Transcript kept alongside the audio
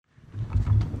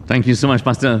Thank you so much,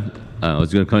 Pastor. I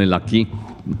was going to call you Lucky.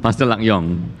 Pastor Lak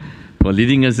Yong, for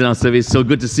leading us in our service. So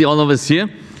good to see all of us here.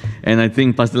 And I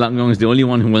think Pastor Lak Yong is the only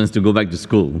one who wants to go back to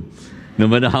school. No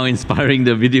matter how inspiring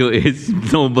the video is,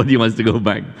 nobody wants to go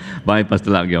back. Bye,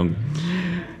 Pastor Lak Yong.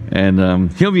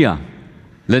 And here we are,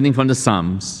 learning from the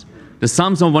Psalms. The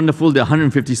Psalms are wonderful. There are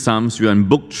 150 Psalms. We are in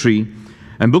Book 3.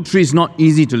 And Book 3 is not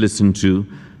easy to listen to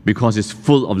because it's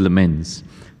full of laments.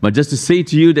 But just to say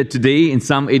to you that today in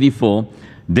Psalm 84,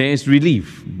 there's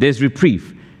relief, there's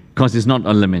reprieve, because it's not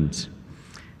a lament.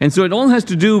 And so it all has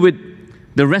to do with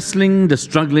the wrestling, the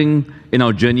struggling in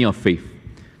our journey of faith.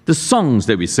 The songs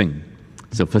that we sing.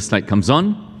 So first slide comes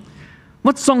on.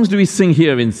 What songs do we sing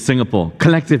here in Singapore,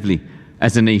 collectively,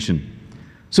 as a nation?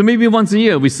 So maybe once a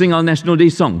year we sing our National Day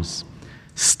songs.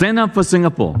 Stand Up for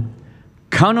Singapore.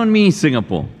 Count on Me,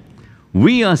 Singapore.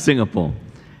 We Are Singapore.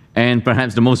 And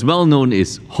perhaps the most well-known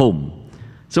is Home.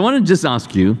 So I want to just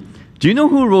ask you, do you know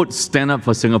who wrote Stand Up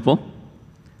for Singapore?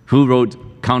 Who wrote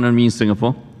Count on Me,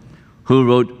 Singapore? Who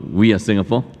wrote We Are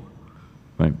Singapore?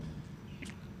 Right.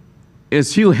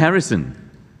 It's Hugh Harrison.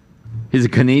 He's a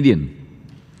Canadian.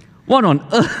 What on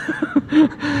earth?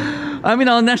 I mean,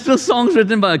 our national song's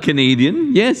written by a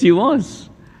Canadian. Yes, he was.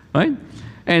 Right?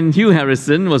 And Hugh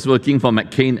Harrison was working for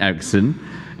McCain Erickson,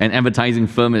 an advertising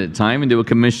firm at the time, and they were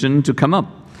commissioned to come up.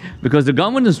 Because the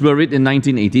government was worried in the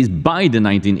 1980s, by the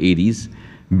 1980s,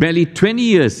 barely 20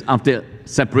 years after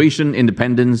separation,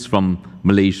 independence from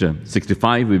Malaysia,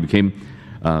 65, we became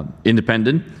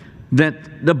independent,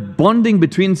 that the bonding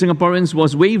between Singaporeans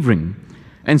was wavering.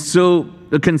 And so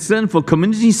the concern for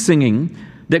community singing,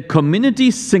 that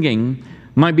community singing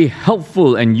might be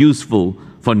helpful and useful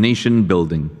for nation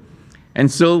building. And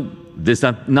so these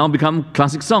have now become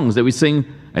classic songs that we sing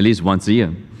at least once a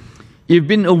year. You've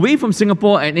been away from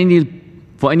Singapore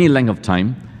for any length of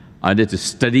time, either to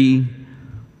study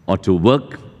or to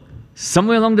work.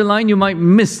 Somewhere along the line, you might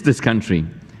miss this country,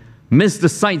 miss the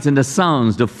sights and the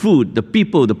sounds, the food, the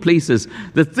people, the places,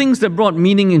 the things that brought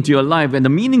meaning into your life. And the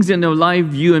meanings in your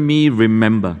life, you and me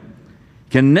remember.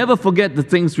 Can never forget the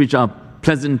things which are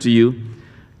pleasant to you,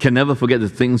 can never forget the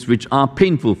things which are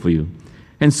painful for you.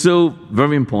 And so,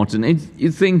 very important. And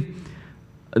you think,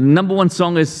 number one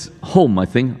song is Home, I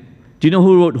think. Do you know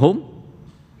who wrote Home?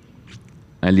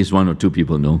 At least one or two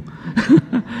people know.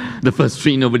 The first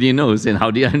three nobody knows. And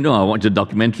how do I know? I watched a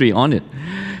documentary on it.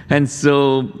 And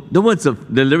so the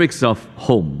lyrics of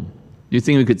Home. Do you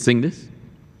think we could sing this?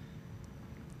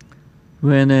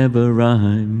 Whenever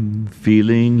I'm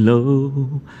feeling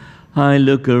low, I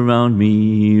look around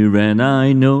me and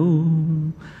I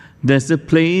know there's a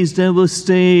place that will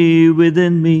stay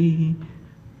within me.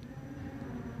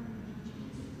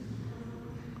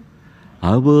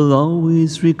 I will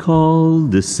always recall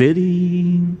the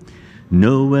city,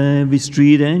 know every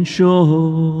street and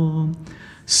shore,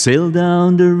 sail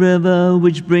down the river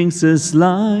which brings us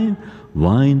life,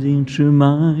 winding through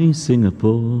my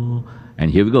Singapore. And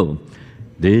here we go.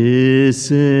 This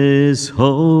is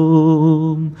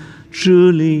home,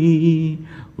 truly,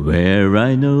 where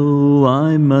I know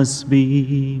I must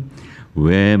be,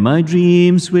 where my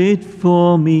dreams wait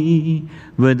for me,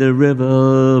 where the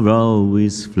river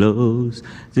always flows.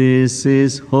 This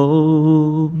is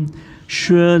home,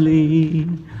 surely,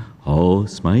 all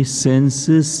my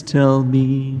senses tell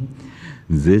me.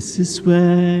 This is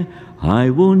where I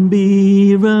won't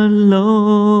be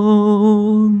alone,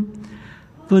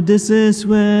 for this is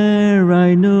where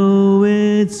I know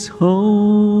it's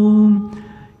home. You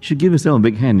should give yourself a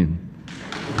big hand.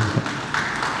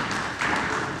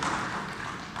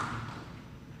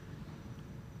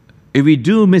 If we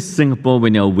do miss Singapore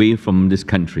when you're away from this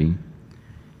country,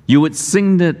 you would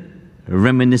sing that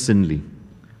reminiscently,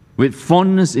 with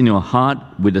fondness in your heart,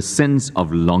 with a sense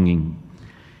of longing.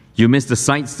 You miss the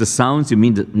sights, the sounds, you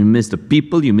miss the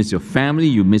people, you miss your family,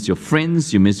 you miss your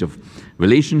friends, you miss your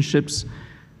relationships,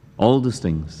 all those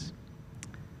things.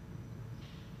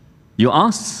 You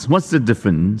ask, what's the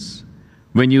difference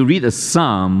when you read a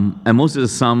psalm, and most of the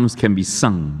psalms can be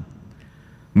sung,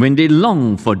 when they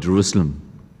long for Jerusalem?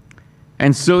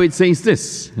 And so it says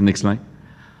this, the next slide.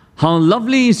 How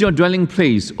lovely is your dwelling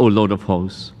place, O Lord of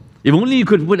hosts. If only you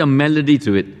could put a melody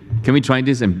to it. Can we try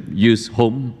this and use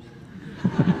Home?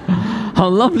 How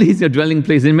lovely is your dwelling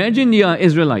place. Imagine you are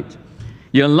Israelite.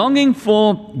 You're longing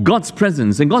for God's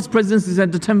presence, and God's presence is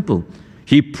at the temple.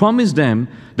 He promised them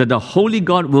that the holy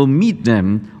God will meet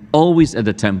them always at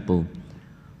the temple.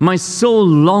 My soul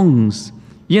longs,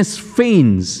 yes,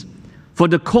 faints, for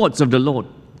the courts of the Lord.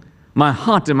 My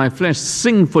heart and my flesh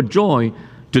sing for joy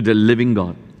to the living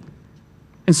God.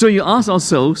 And so you ask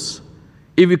ourselves,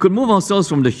 if we could move ourselves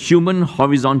from the human,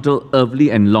 horizontal,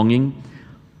 earthly, and longing,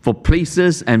 for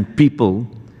places and people.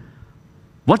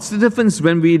 What's the difference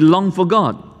when we long for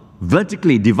God?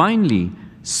 Vertically, divinely,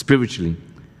 spiritually.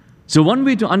 So one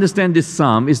way to understand this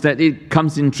psalm is that it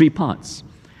comes in three parts.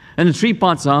 And the three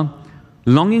parts are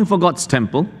longing for God's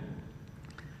temple,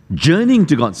 journeying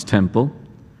to God's temple,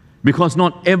 because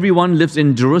not everyone lives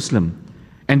in Jerusalem,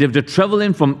 and they have to travel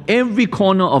in from every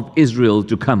corner of Israel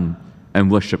to come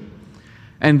and worship,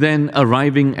 and then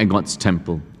arriving at God's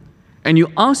temple. And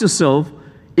you ask yourself,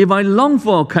 if I long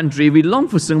for a country, we long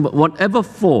for Singapore, whatever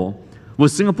for, will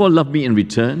Singapore love me in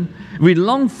return? We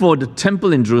long for the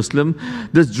temple in Jerusalem.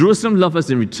 Does Jerusalem love us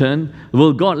in return?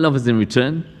 Will God love us in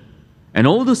return? And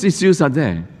all those issues are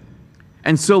there.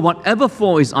 And so whatever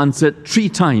for is answered 3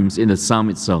 times in the psalm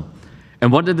itself.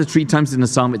 And what are the 3 times in the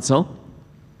psalm itself?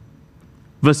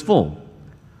 Verse 4,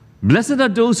 blessed are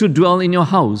those who dwell in your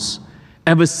house,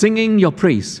 ever singing your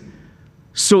praise.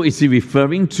 So is he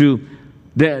referring to,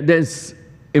 there's,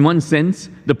 in one sense,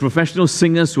 the professional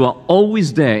singers who are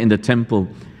always there in the temple.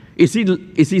 Is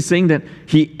he saying that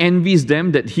he envies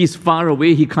them, that he's far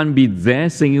away, he can't be there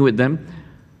singing with them?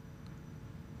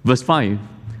 Verse 5,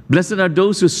 blessed are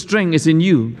those whose strength is in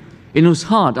you, in whose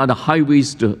heart are the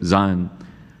highways to Zion.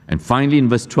 And finally in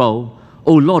verse 12,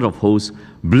 O Lord of hosts,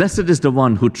 blessed is the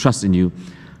one who trusts in you.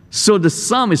 So the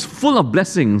psalm is full of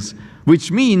blessings,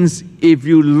 which means if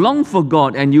you long for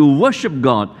God and you worship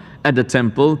God at the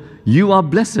temple, you are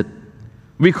blessed.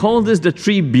 We call this the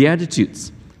 3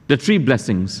 Beatitudes, the 3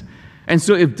 blessings. And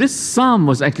so if this psalm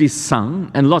was actually sung,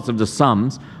 and lots of the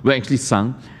psalms were actually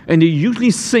sung, and they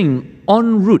usually sing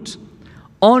en route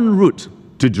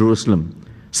to Jerusalem,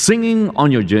 singing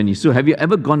on your journey. So have you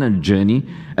ever gone on a journey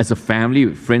as a family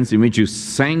with friends in which you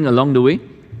sang along the way?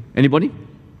 Anybody?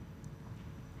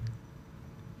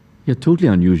 You're totally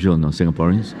unusual now,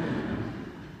 Singaporeans.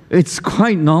 It's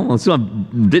quite normal. So I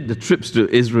did the trips to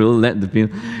Israel, led the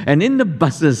people. And in the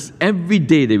buses, every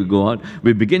day they would go out.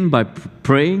 We begin by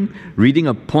praying, reading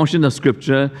a portion of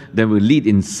scripture, then we lead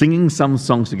in singing some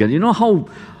songs together. You know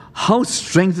how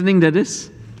strengthening that is?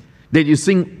 That you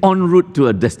sing en route to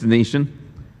a destination,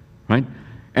 right?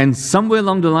 And somewhere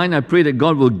along the line, I pray that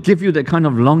God will give you that kind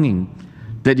of longing,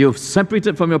 that you're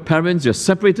separated from your parents, you're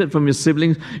separated from your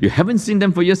siblings, you haven't seen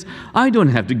them for years. I don't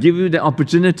have to give you the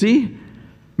opportunity,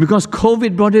 because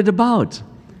COVID brought it about.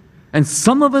 And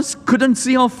some of us couldn't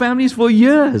see our families for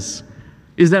years.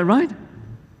 Is that right?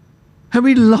 And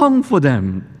we long for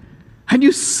them. And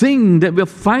you sing that we're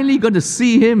finally going to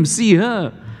see him, see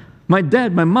her. My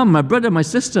dad, my mom, my brother, my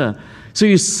sister. So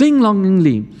you sing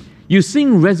longingly. You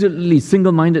sing resolutely,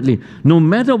 single-mindedly. No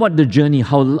matter what the journey,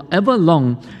 however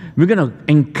long, we're going to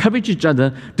encourage each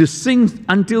other to sing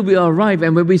until we arrive.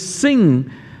 And when we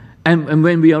sing, and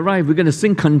when we arrive, we're going to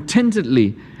sing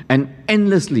contentedly and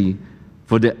endlessly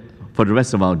for the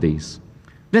rest of our days.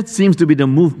 That seems to be the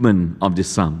movement of this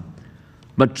psalm.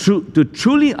 But to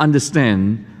truly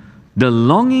understand the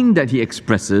longing that he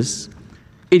expresses,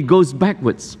 it goes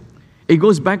backwards. It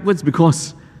goes backwards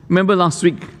because, remember last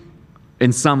week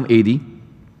in Psalm 80,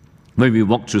 when we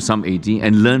walked through Psalm 80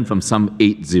 and learned from Psalm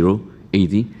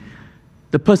 80,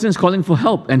 the person is calling for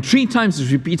help. And 3 times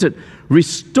is repeated,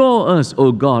 restore us,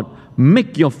 O God,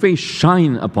 make your face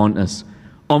shine upon us.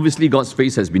 Obviously, God's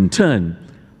face has been turned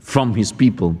from his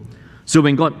people. So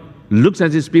when God looks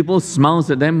at his people, smiles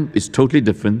at them, it's totally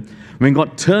different. When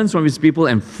God turns from his people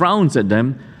and frowns at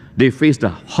them, they face the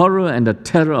horror and the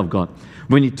terror of God.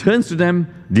 When he turns to them,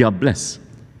 they are blessed.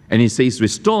 And he says,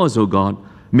 restore us, O God,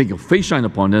 make your face shine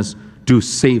upon us to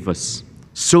save us,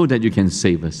 so that you can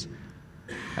save us.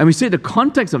 And we say the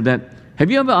context of that, have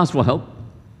you ever asked for help?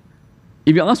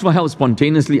 If you ask for help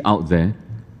spontaneously out there,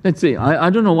 let's say, I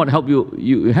don't know what help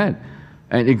you had.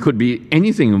 And it could be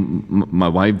anything. My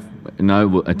wife and I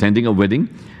were attending a wedding.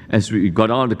 As we got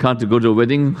out of the car to go to a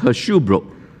wedding, her shoe broke.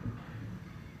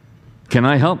 Can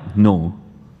I help? No.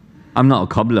 I'm not a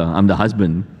cobbler. I'm the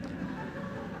husband.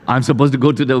 I'm supposed to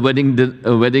go to the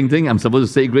wedding thing. I'm supposed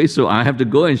to say grace, so I have to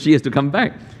go and she has to come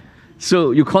back.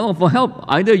 So you call out for help.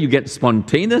 Either you get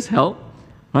spontaneous help,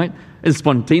 right? It's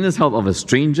spontaneous help of a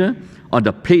stranger, or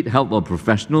the paid help of a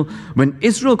professional. When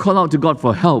Israel called out to God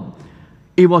for help,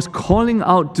 it was calling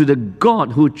out to the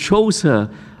God who chose her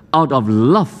out of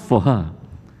love for her.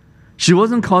 She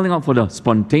wasn't calling out for the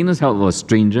spontaneous help of a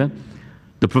stranger,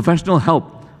 the professional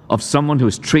help of someone who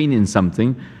is trained in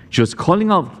something. She was calling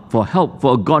out for help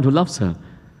for a God who loves her.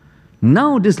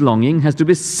 Now this longing has to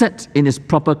be set in its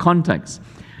proper context,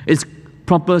 its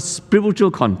proper spiritual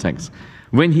context.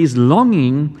 When he's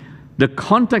longing, the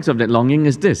context of that longing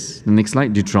is this. The next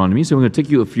slide, Deuteronomy. So we're going to take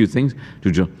you a few things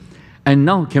to draw. And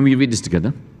now, can we read this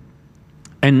together?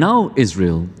 And now,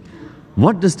 Israel,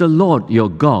 What does the Lord your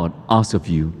God ask of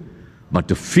you? But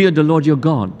to fear the Lord your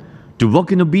God, to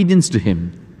walk in obedience to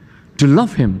Him, to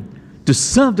love Him, to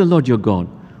serve the Lord your God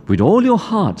with all your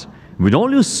heart, with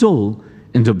all your soul,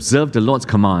 and to observe the Lord's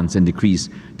commands and decrees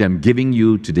that I'm giving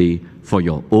you today for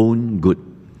your own good.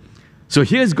 So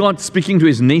here's God speaking to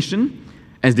His nation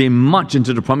as they march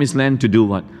into the promised land to do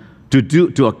what?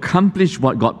 To accomplish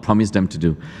what God promised them to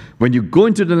do. When you go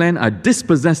into the land, I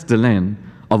dispossess the land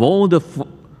of all the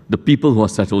people who are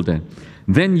settled there.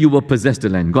 Then you will possess the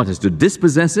land. God has to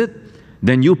dispossess it,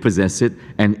 then you possess it,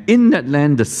 and in that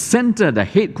land, the center, the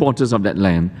headquarters of that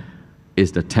land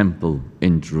is the temple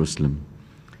in Jerusalem.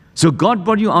 So God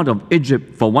brought you out of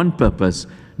Egypt for one purpose,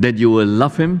 that you will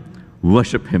love Him,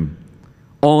 worship Him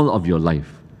all of your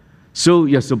life. So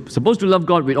you're supposed to love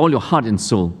God with all your heart and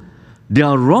soul. There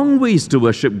are wrong ways to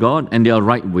worship God and there are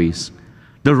right ways.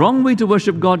 The wrong way to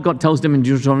worship God, God tells them in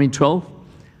Deuteronomy 12,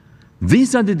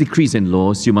 these are the decrees and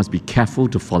laws you must be careful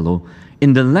to follow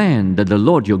in the land that the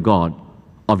Lord your God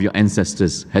of your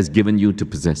ancestors has given you to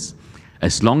possess,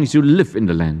 as long as you live in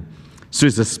the land. So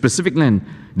it's a specific land.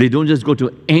 They don't just go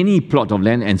to any plot of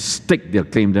land and stake their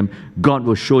claim to them. God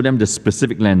will show them the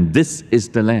specific land. This is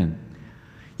the land.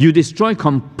 You destroy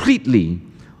completely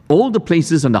all the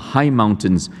places on the high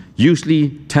mountains. Usually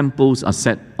temples are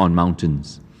set on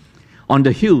mountains, on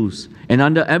the hills, and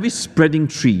under every spreading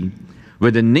tree,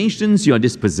 where the nations you are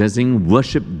dispossessing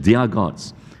worship their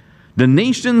gods. The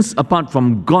nations, apart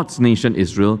from God's nation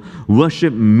Israel,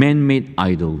 worship man-made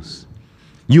idols.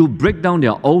 You break down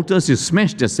their altars, you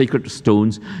smash their sacred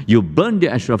stones, you burn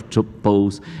their Asherah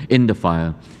poles in the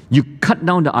fire. You cut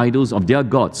down the idols of their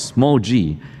gods, small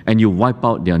g, and you wipe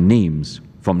out their names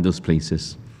from those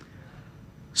places.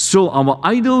 So our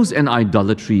idols and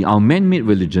idolatry, our man-made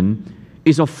religion,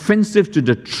 is offensive to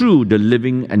the true, the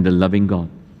living, and the loving God.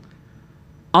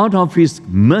 Out of His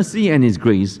mercy and His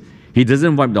grace, He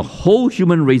doesn't wipe the whole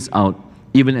human race out,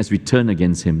 even as we turn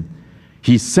against Him.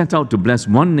 He set out to bless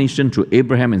one nation through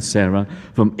Abraham and Sarah.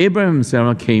 From Abraham and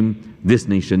Sarah came this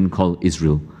nation called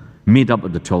Israel, made up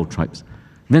of the 12 tribes.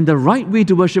 Then the right way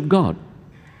to worship God.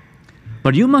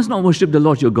 But you must not worship the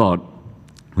Lord your God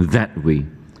that way.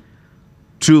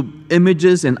 Through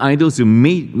images and idols you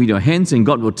made with your hands, and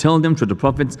God will tell them through the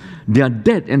prophets, they are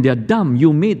dead and they are dumb.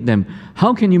 You made them.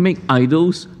 How can you make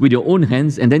idols with your own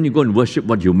hands and then you go and worship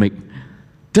what you make?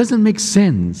 Doesn't make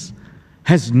sense.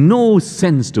 Has no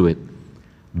sense to it.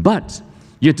 But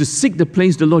you have to seek the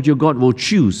place the Lord your God will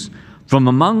choose from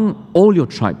among all your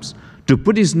tribes to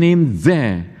put His name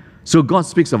there. So God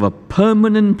speaks of a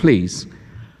permanent place,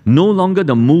 no longer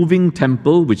the moving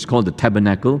temple, which is called the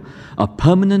tabernacle, a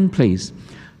permanent place.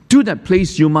 To that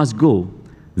place you must go.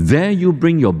 There you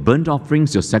bring your burnt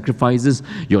offerings, your sacrifices,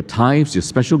 your tithes, your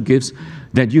special gifts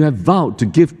that you have vowed to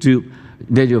give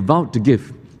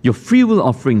your free will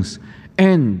offerings.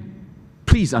 And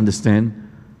please understand,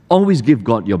 always give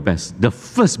God your best, the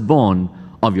firstborn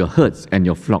of your herds and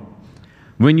your flock.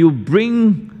 When you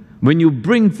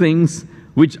bring things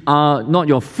which are not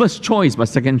your first choice but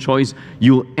second choice,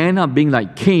 you end up being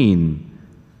like Cain,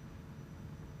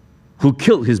 who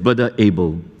killed his brother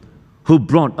Abel, who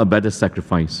brought a better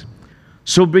sacrifice.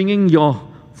 So bringing your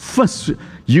first,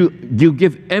 you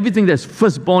give everything that's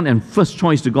firstborn and first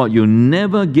choice to God. You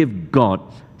never give God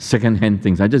second-hand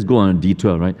things. I just go on a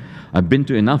detour, right? I've been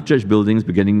to enough church buildings,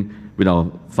 beginning with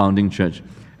our founding church.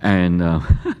 And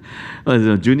as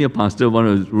a junior pastor, one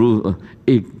of the rules,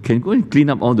 hey, can you go and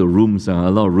clean up all the rooms, a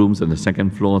lot of rooms on the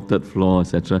second floor, third floor,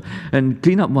 etc. And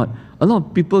clean up what? A lot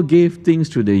of people gave things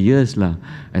through the years.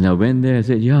 And I went there and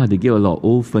said, yeah, they gave a lot of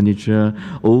old furniture,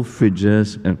 old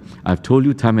fridges. And I've told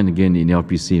you time and again in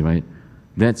LPC, right?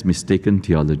 That's mistaken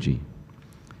theology.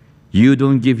 You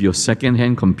don't give your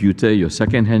second-hand computer, your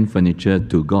second-hand furniture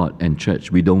to God and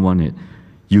church. We don't want it.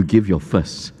 You give your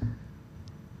first.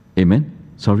 Amen?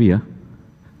 Sorry,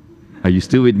 Are you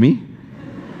still with me?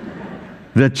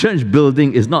 The church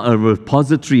building is not a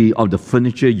repository of the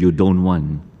furniture you don't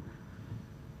want.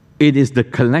 It is the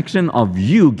collection of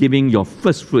you giving your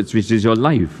first fruits, which is your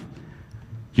life.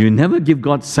 You never give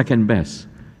God second best.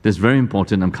 That's very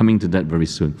important. I'm coming to that very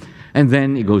soon. And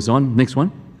then it goes on. Next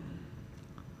one.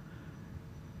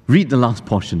 Read the last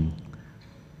portion.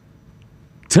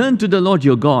 Turn to the Lord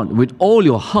your God with all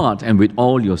your heart and with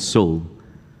all your soul.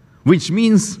 Which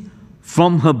means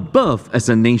from her birth as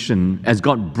a nation, as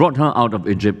God brought her out of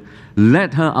Egypt,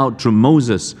 led her out through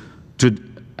Moses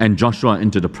and Joshua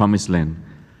into the promised land.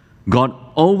 God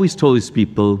always told His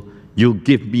people, you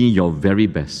give me your very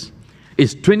best.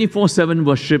 It's 24/7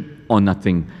 worship or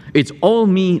nothing. It's all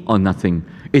me or nothing.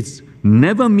 It's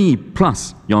never me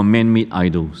plus your man-made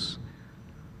idols.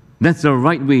 That's the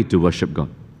right way to worship God.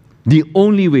 The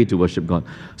only way to worship God.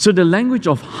 So the language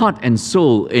of heart and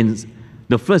soul in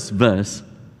the first verse,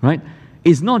 right,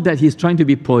 is not that he's trying to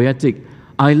be poetic.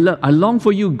 I long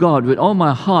for you, God, with all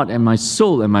my heart and my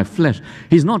soul and my flesh.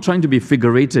 He's not trying to be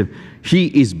figurative. He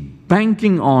is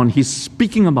banking on, he's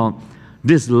speaking about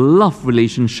this love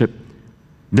relationship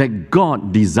that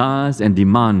God desires and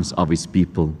demands of his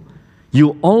people.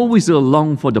 You always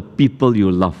long for the people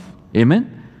you love.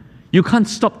 Amen? You can't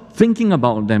stop thinking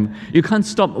about them. You can't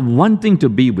stop wanting to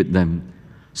be with them.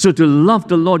 So to love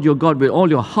the Lord your God with all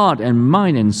your heart and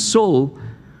mind and soul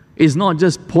is not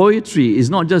just poetry, is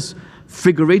not just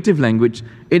figurative language,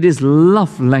 it is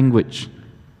love language.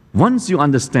 Once you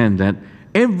understand that,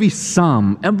 every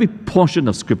psalm, every portion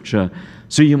of Scripture,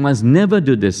 so you must never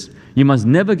do this. You must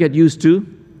never get used to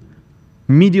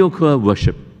mediocre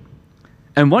worship.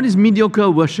 And what is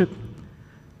mediocre worship?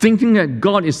 Thinking that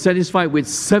God is satisfied with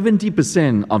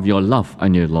 70% of your love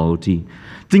and your loyalty.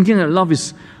 Thinking that love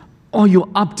is, oh,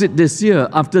 you upped it this year.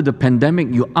 After the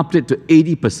pandemic, you upped it to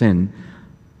 80%.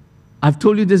 I've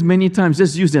told you this many times.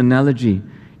 Just use the analogy.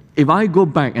 If I go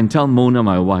back and tell Mona,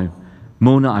 my wife,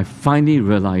 Mona, I finally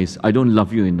realized I don't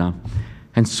love you enough.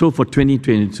 And so for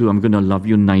 2022, I'm going to love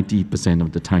you 90%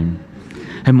 of the time.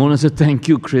 And Mona said, thank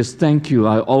you, Chris, thank you.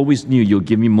 I always knew you'll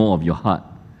give me more of your heart.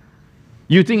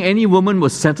 You think any woman will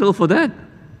settle for that?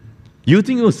 You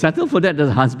think you'll settle for that as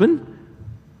a husband?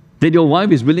 That your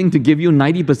wife is willing to give you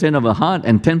 90% of her heart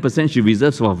and 10% she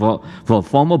reserves for a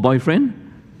former boyfriend?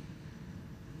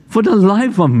 For the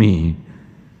life of me,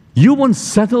 you won't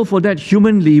settle for that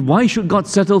humanly. Why should God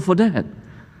settle for that?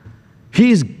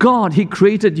 He is God. He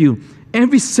created you.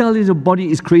 Every cell in your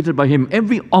body is created by Him.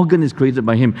 Every organ is created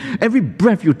by Him. Every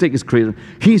breath you take is created.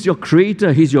 He's your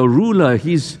creator. He's your ruler.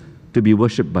 He's to be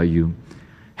worshipped by you.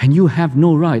 And you have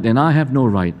no right, and I have no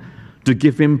right, to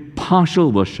give Him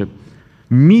partial worship,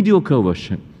 mediocre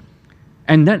worship.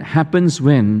 And that happens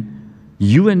when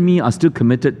you and me are still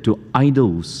committed to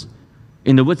idols.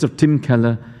 In the words of Tim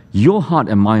Keller, your heart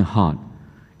and my heart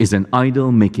is an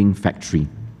idol-making factory.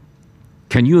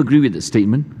 Can you agree with that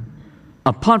statement?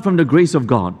 Apart from the grace of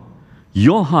God,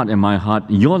 your heart and my heart,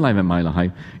 your life and my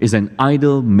life, is an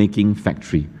idol-making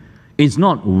factory. It's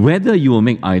not whether you will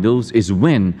make idols, it's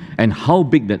when and how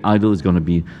big that idol is going to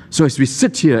be. So as we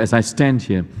sit here, as I stand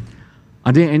here,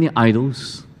 are there any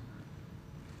idols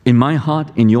in my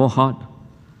heart, in your heart,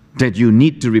 that you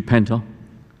need to repent of?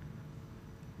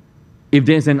 If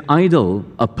there's an idol,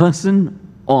 a person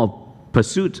or a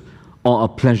pursuit or a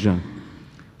pleasure.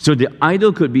 So the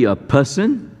idol could be a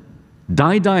person.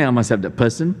 Die, I must have that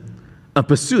person. A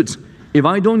pursuit. If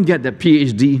I don't get that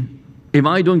PhD, if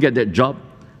I don't get that job,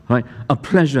 right? A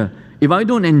pleasure. If I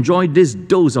don't enjoy this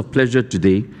dose of pleasure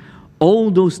today,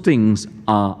 all those things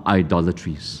are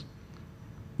idolatries.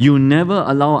 You never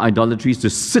allow idolatries to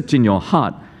sit in your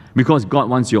heart because God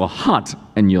wants your heart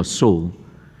and your soul.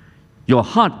 Your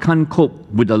heart can't cope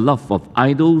with the love of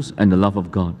idols and the love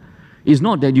of God. It's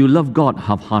not that you love God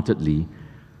half-heartedly.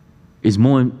 It's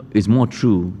more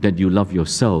true that you love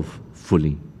yourself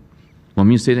fully. Want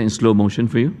me to say that in slow motion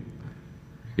for you?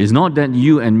 It's not that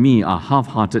you and me are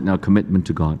half-hearted in our commitment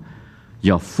to God.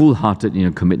 You're full-hearted in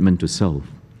your commitment to self.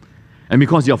 And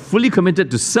because you're fully committed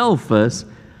to self first,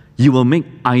 you will make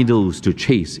idols to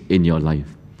chase in your life.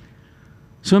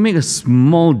 So make a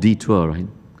small detour, right?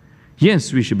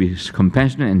 Yes, we should be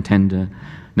compassionate and tender.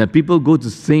 That people go to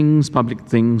things, public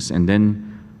things, and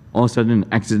then all of a sudden an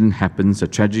accident happens, a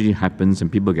tragedy happens,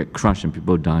 and people get crushed and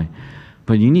people die.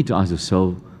 But you need to ask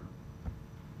yourself,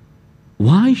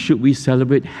 why should we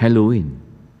celebrate Halloween?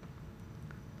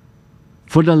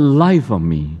 For the life of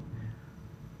me,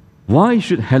 why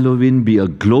should Halloween be a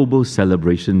global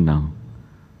celebration now?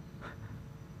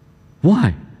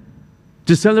 Why?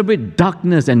 To celebrate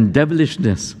darkness and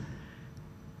devilishness.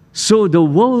 So the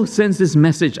world sends this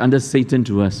message under Satan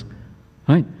to us,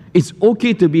 right? It's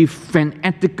okay to be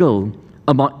fanatical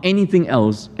about anything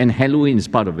else, and Halloween is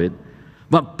part of it,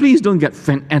 but please don't get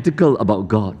fanatical about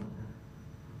God.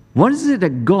 What is it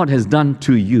that God has done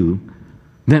to you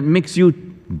that makes you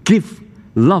give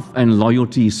love and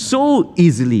loyalty so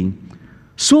easily,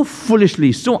 so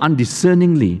foolishly, so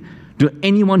undiscerningly to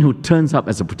anyone who turns up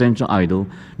as a potential idol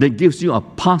that gives you a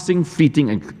passing, fleeting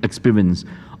experience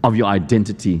of your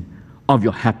identity, of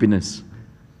your happiness?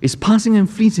 It's passing and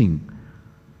fleeting.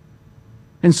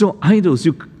 And so idols,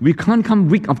 we can't come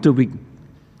week after week.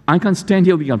 I can't stand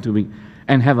here week after week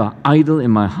and have an idol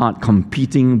in my heart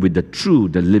competing with the true,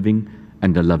 the living,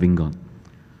 and the loving God.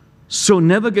 So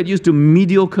never get used to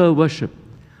mediocre worship.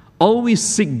 Always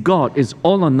seek God. It's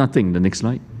all or nothing. The next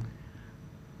slide.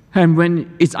 And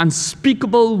when it's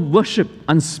unspeakable worship,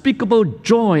 unspeakable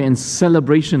joy and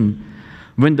celebration,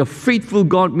 when the faithful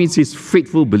God meets his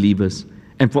faithful believers.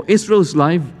 And for Israel's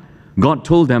life, God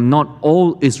told them not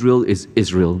all Israel is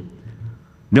Israel.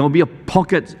 There will be a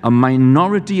pocket, a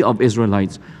minority of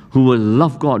Israelites who will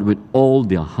love God with all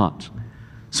their heart.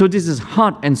 So this is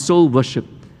heart and soul worship.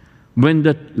 When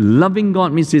the loving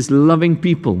God meets his loving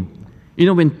people,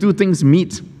 when two things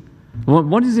meet,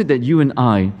 what is it that you and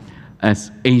I,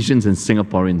 as Asians and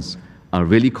Singaporeans, are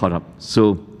really caught up?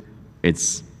 So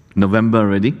it's November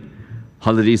already.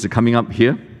 Holidays are coming up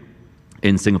here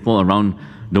in Singapore, around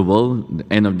the world. The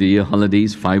end of the year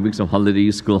holidays, 5 weeks of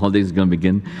holidays, school holidays is going to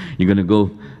begin. You're going to go,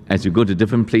 as you go to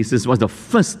different places, what's the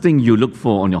first thing you look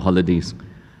for on your holidays?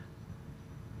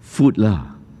 Food lah.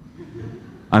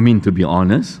 I mean, to be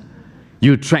honest,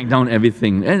 you track down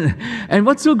everything. And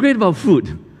what's so great about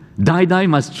food? Die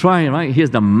must try, right? Here's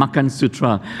the Makan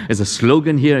Sutra. It's a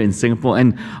slogan here in Singapore,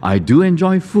 and I do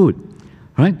enjoy food,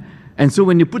 right? And so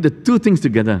when you put the two things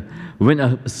together, when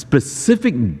a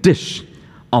specific dish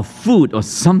of food or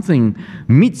something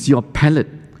meets your palate,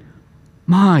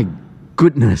 my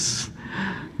goodness,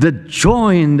 the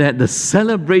joy in that, the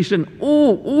celebration,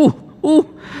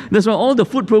 that's why all the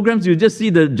food programs, you just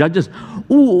see the judges,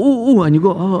 and you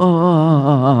go,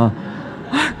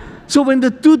 So when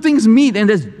the two things meet and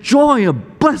there's joy, a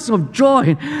burst of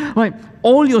joy, right?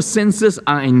 All your senses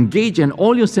are engaged and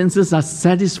all your senses are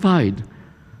satisfied.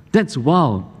 That's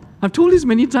wow. I've told this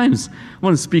many times.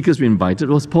 One of the speakers we invited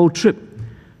was Paul Tripp,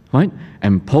 right?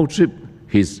 And Paul Tripp,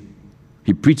 he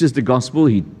preaches the gospel,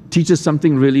 he teaches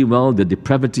something really well, the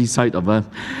depravity side of us.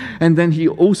 And then he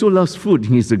also loves food.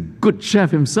 He's a good chef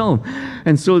himself.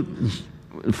 And so,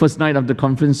 first night of the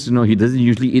conference, he doesn't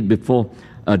usually eat before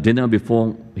dinner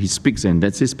before he speaks, and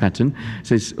that's his pattern. He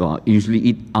says, usually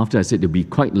eat after. I said, it'll be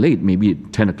quite late, maybe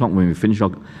 10 o'clock when we finish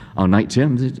our night here.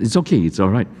 It's okay, it's all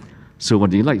right. So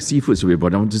what do you like? Seafood. So we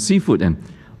brought down to seafood. And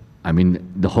I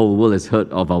mean, the whole world has heard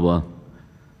of our,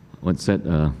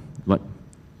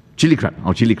 chili crab,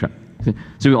 our chili crab.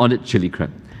 So we ordered chili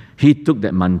crab. He took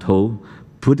that mantou,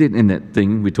 put it in that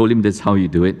thing. We told him that's how you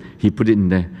do it. He put it in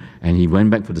there, and he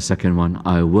went back for the second one.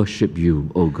 I worship you,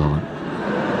 oh God.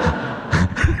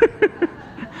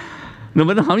 No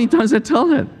matter how many times I tell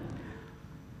that.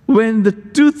 When the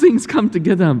two things come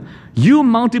together, you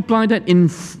multiply that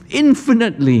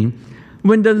infinitely.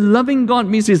 When the loving God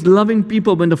meets his loving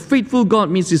people, when the faithful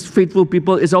God meets his faithful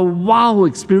people, it's a wow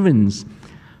experience.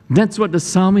 That's what the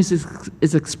psalmist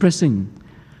is expressing.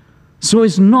 So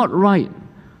it's not right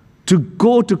to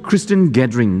go to Christian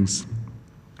gatherings,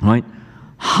 right,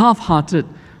 half-hearted,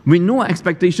 with no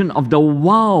expectation of the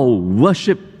wow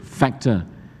worship factor.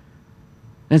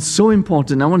 That's so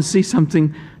important. I want to say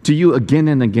something to you again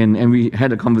and again. And we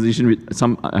had a conversation with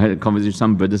some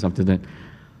brothers after that.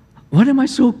 What am I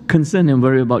so concerned and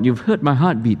worried about? You've heard my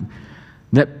heartbeat.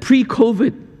 That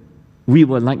pre-COVID, we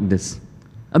were like this.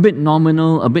 A bit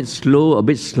nominal, a bit slow, a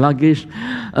bit sluggish,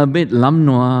 a bit lam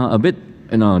noa, a bit,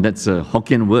 that's a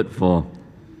Hokkien word for,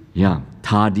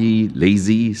 tardy,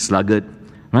 lazy, sluggard,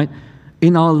 right?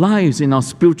 In our lives, in our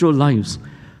spiritual lives,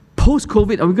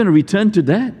 post-COVID, are we going to return to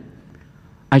that?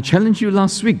 I challenged you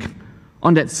last week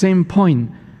on that same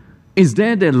point. Is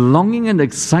there the longing and the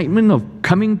excitement of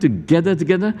coming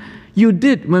together? You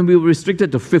did when we were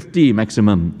restricted to 50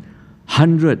 maximum.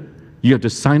 100, you have to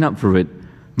sign up for it.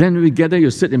 Then we gather, you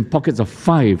sit in pockets of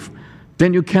 5.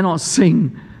 Then you cannot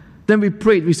sing. Then we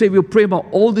prayed. We say we'll pray about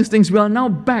all these things. We are now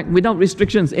back without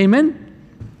restrictions. Amen?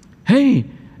 Hey,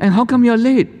 and how come you're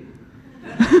late?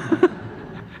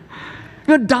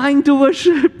 You're dying to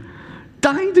worship.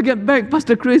 Dying to get back,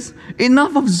 Pastor Chris.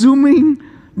 Enough of Zooming.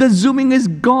 The Zooming is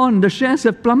gone. The shares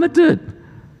have plummeted.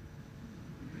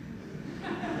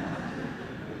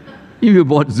 You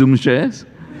bought Zoom shares?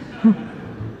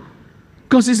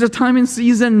 Because it's a time and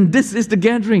season. This is the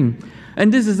gathering.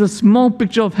 And this is a small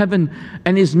picture of heaven.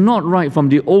 And it's not right from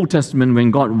the Old Testament when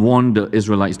God warned the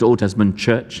Israelites, the Old Testament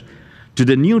church, to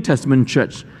the New Testament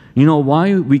church. You know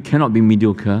why we cannot be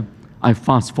mediocre? I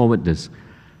fast forward this.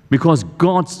 Because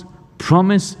God's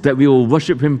promise that we will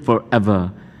worship him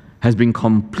forever has been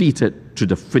completed through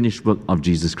the finished work of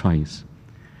Jesus Christ.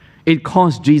 It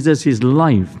cost Jesus his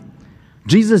life.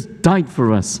 Jesus died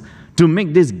for us to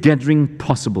make this gathering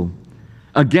possible.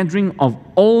 A gathering of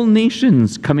all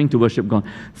nations coming to worship God.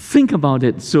 Think about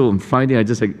it. So on Friday I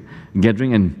just had a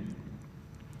gathering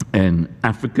and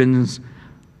Africans,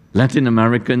 Latin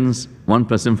Americans, one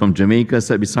person from Jamaica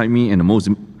sat beside me, and the most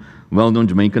well-known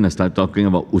Jamaican, I started talking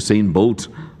about Usain Bolt,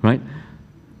 right?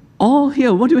 All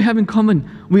here, what do we have in common?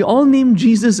 We all name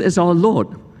Jesus as our Lord.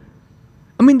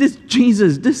 I mean, this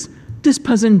Jesus, this This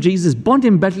person, Jesus, born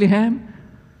in Bethlehem,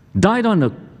 died on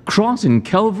a cross in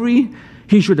Calvary.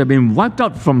 He should have been wiped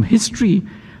out from history.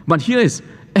 But here is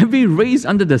every race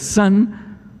under the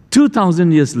sun,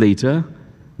 2,000 years later,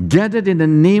 gathered in the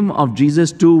name of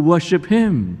Jesus to worship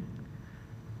Him.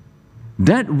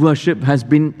 That worship has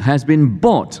been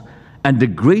bought at the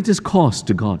greatest cost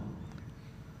to God.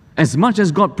 As much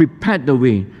as God prepared the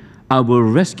way, I will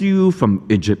rescue you from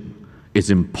Egypt. It's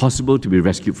impossible to be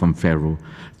rescued from Pharaoh.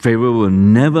 Pharaoh will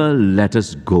never let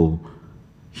us go.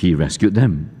 He rescued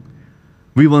them.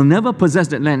 We will never possess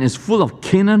that land. It's full of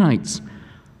Canaanites.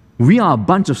 We are a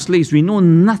bunch of slaves. We know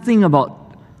nothing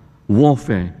about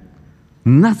warfare.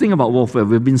 Nothing about warfare.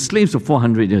 We've been slaves for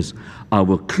 400 years. I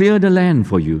will clear the land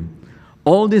for you.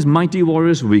 All these mighty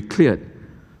warriors will be cleared.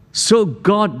 So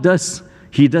God does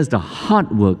the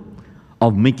hard work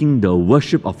of making the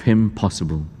worship of Him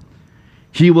possible.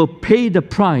 He will pay the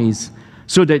price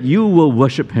so that you will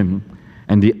worship Him.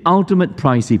 And the ultimate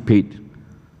price He paid,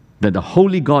 that the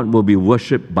holy God will be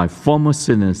worshipped by former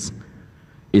sinners,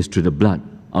 is through the blood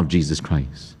of Jesus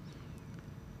Christ.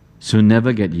 So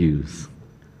never get used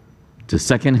to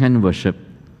second-hand worship,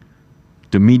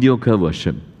 to mediocre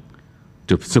worship,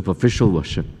 to superficial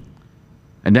worship.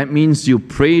 And that means you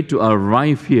pray to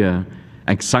arrive here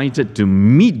excited to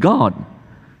meet God,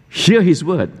 hear His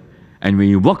word, and when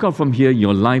you walk out from here,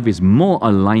 your life is more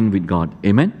aligned with God.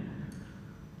 Amen?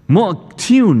 More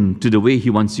attuned to the way He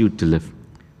wants you to live.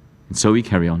 And so we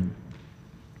carry on.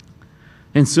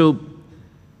 And so,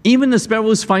 even the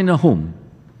sparrows find a home,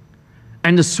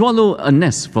 and the swallow a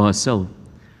nest for herself,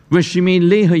 where she may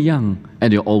lay her young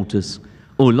at your altars,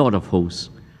 O Lord of hosts,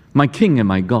 my King and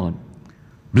my God.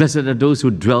 Blessed are those who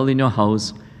dwell in your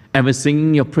house, ever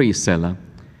singing your praise, Selah.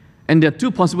 And there are two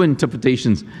possible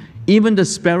interpretations. Even the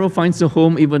sparrow finds a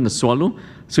home, even the swallow.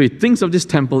 So he thinks of this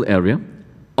temple area.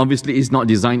 Obviously, it's not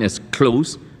designed as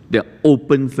closed. They're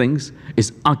open things.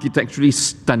 It's architecturally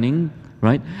stunning,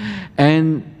 right?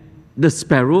 And the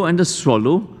sparrow and the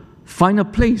swallow find a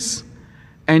place.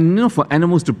 And for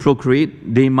animals to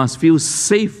procreate, they must feel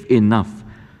safe enough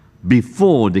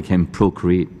before they can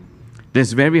procreate.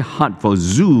 That's very hard for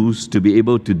zoos to be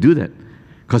able to do that,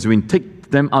 because we take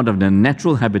them out of their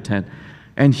natural habitat.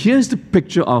 And here's the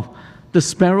picture of the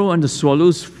sparrow and the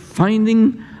swallows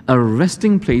finding a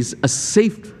resting place, a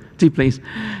safety place.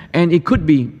 And it could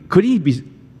he be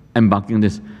embarking on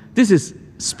this? This is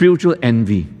spiritual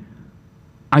envy.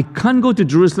 I can't go to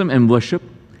Jerusalem and worship,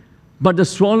 but the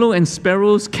swallow and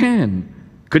sparrows can.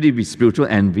 Could it be spiritual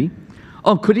envy?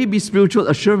 Or could it be spiritual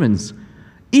assurance?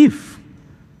 If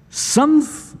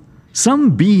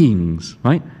some beings,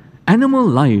 right, animal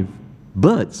life,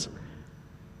 birds,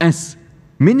 as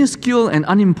minuscule and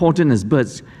unimportant as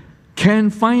birds, can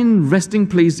find resting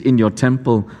place in your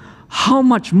temple, how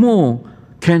much more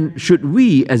should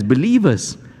we as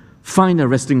believers find a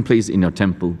resting place in your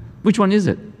temple? Which one is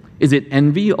it? Is it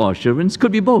envy or assurance?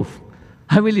 Could be both.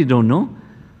 I really don't know.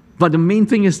 But the main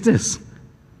thing is this.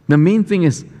 The main thing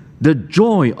is the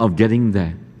joy of getting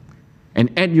there.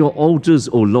 And at your altars,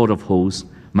 O Lord of hosts,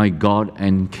 my God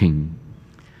and King.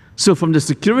 So from the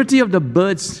security of the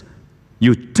birds,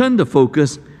 you turn the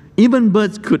focus. Even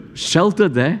birds could shelter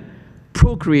there,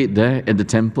 procreate there at the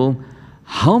temple.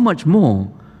 How much more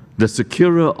the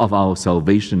securer of our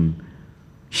salvation,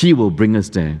 He will bring us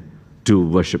there to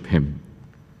worship Him.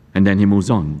 And then He moves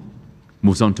on.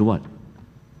 Moves on to what?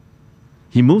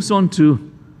 He moves on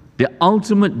to the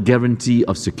ultimate guarantee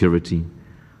of security.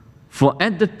 For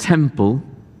at the temple,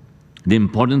 the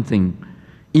important thing,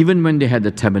 even when they had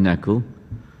the tabernacle,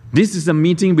 this is a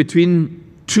meeting between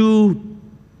two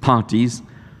parties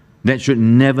that should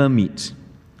never meet.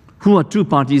 Who are two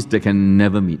parties that can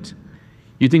never meet?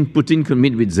 You think Putin could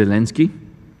meet with Zelensky?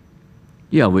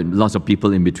 Yeah, with lots of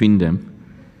people in between them.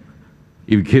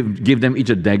 If you give them each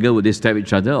a dagger, would they stab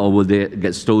each other, or will they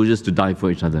get soldiers to die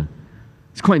for each other?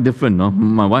 It's quite different, no?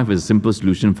 My wife has a simple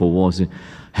solution for wars.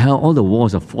 Hell, all the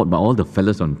wars are fought by all the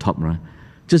fellas on top, right?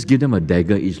 Just give them a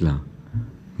dagger each, lah.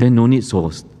 Then no need for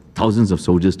thousands of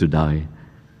soldiers to die.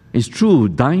 It's true,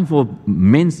 dying for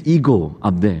men's ego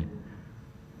up there.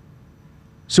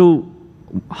 So,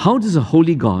 how does a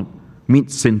holy God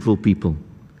meet sinful people?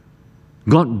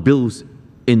 God builds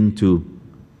into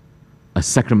a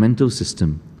sacramental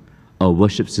system, a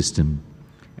worship system.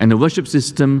 And the worship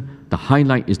system, the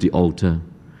highlight is the altar.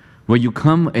 Where you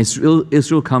come,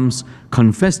 Israel comes,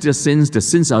 confess their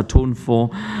sins are atoned for,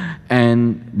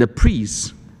 and the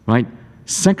priest, right,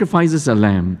 sacrifices a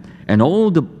lamb, and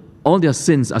all their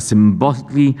sins are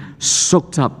symbolically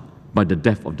soaked up by the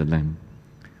death of the lamb.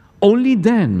 Only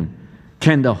then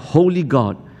can the holy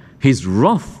God, His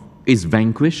wrath is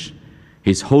vanquished,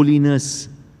 His holiness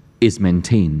is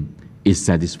maintained, is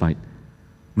satisfied.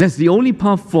 That's the only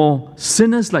path for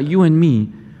sinners like you and me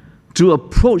to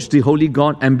approach the holy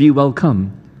God and be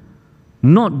welcome,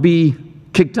 not be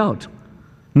kicked out,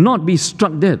 not be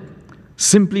struck dead,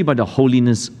 simply by the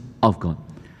holiness of God.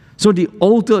 So the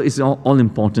altar is all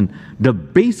important. The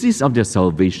basis of their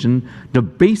salvation, the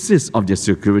basis of their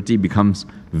security becomes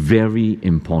very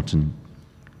important.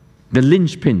 The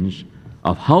linchpin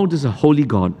of how does a holy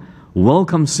God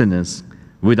welcome sinners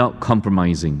without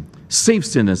compromising, save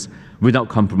sinners without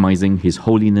compromising His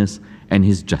holiness and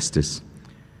His justice.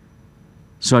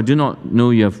 So I do not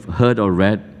know you have heard or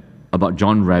read about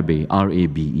John Rabe,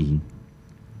 R-A-B-E.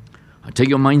 I take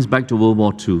your minds back to World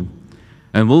War II.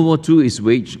 And World War II is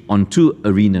waged on two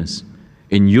arenas.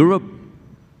 In Europe,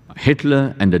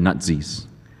 Hitler and the Nazis.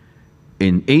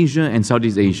 In Asia and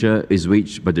Southeast Asia is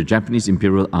waged by the Japanese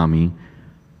Imperial Army.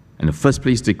 And the first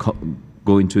place they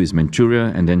go into is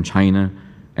Manchuria, and then China,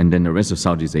 and then the rest of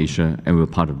Southeast Asia, and we're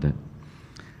part of that.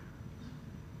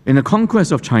 In the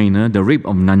conquest of China, the rape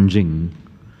of Nanjing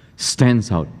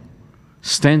stands out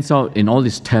in all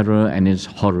its terror and its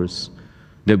horrors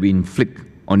that we inflict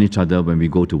on each other when we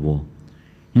go to war.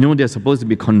 You know, there's supposed to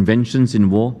be conventions in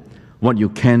war, what you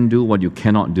can do, what you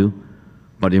cannot do.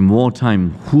 But in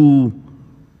wartime, who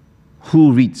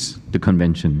reads the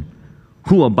convention?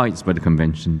 Who abides by the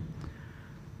convention?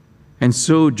 And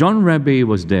so John Rabe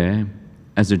was there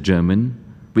as a German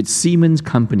with Siemens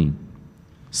Company.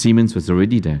 Siemens was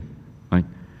already there, right?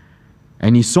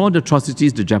 And he saw the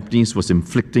atrocities the Japanese was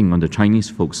inflicting on the Chinese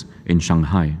folks in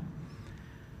Shanghai.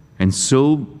 And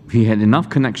so he had enough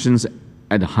connections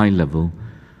at a high level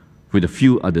with a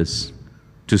few others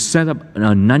to set up a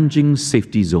Nanjing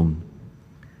safety zone.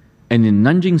 And in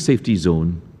Nanjing safety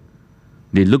zone,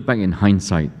 they look back in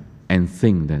hindsight and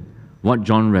think that what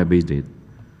John Rabe did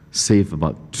saved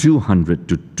about 200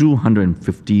 to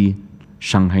 250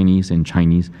 Shanghainese and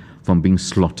Chinese from being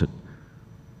slaughtered.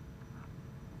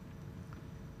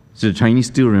 So the Chinese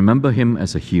still remember him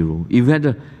as a hero. If you had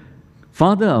a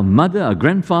father, a mother, a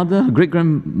grandfather, a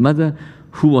great-grandmother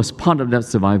who was part of that,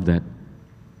 survived that,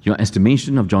 your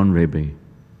estimation of John Rabe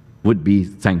would be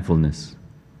thankfulness.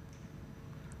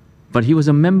 But he was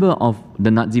a member of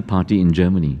the Nazi Party in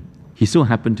Germany. He so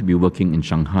happened to be working in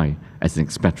Shanghai as an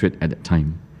expatriate at that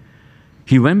time.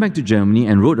 He went back to Germany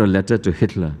and wrote a letter to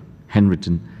Hitler,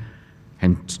 handwritten,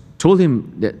 and told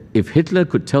him that if Hitler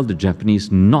could tell the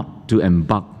Japanese not to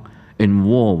embark in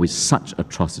war with such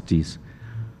atrocities,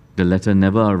 the letter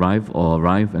never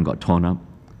arrived and got torn up,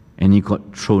 and he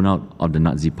got thrown out of the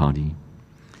Nazi Party.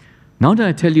 Now that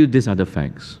I tell you these other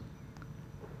facts,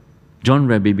 John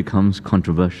Rabe becomes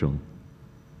controversial.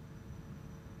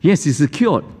 Yes, he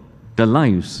secured the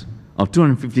lives of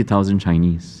 250,000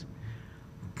 Chinese,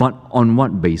 but on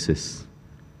what basis?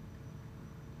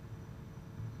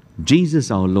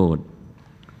 Jesus our Lord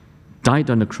died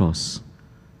on the cross,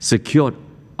 secured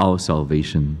our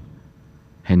salvation,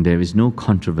 and there is no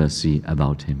controversy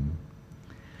about him.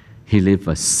 He lived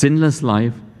a sinless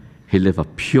life, he lived a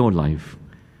pure life.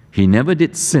 He never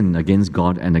did sin against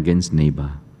God and against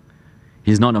neighbor.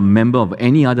 He's not a member of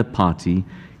any other party.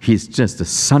 He's just the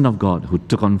Son of God who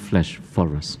took on flesh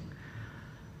for us.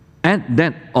 At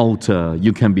that altar,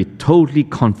 you can be totally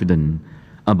confident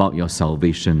about your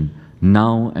salvation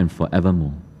now and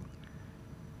forevermore.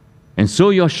 And so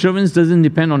your assurance doesn't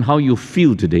depend on how you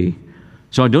feel today.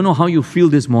 So I don't know how you feel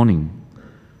this morning.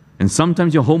 And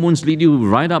sometimes your hormones lead you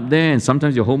right up there, and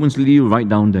sometimes your hormones lead you right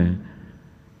down there.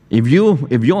 If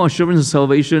your assurance of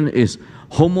salvation is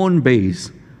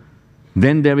hormone-based,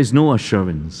 then there is no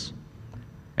assurance.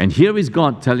 And here is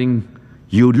God telling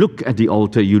you, look at the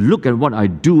altar, you look at what I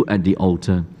do at the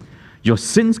altar. Your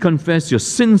sins confessed, your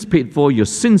sins paid for, your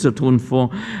sins atoned for,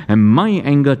 and my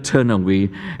anger turned away,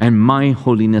 and my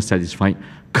holiness satisfied.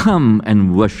 Come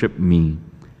and worship me.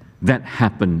 That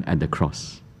happened at the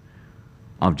cross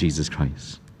of Jesus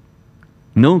Christ.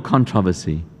 No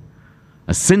controversy.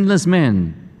 A sinless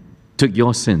man took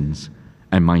your sins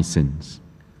and my sins.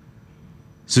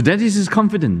 So that is his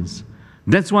confidence.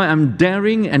 That's why I'm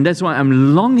daring, and that's why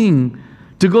I'm longing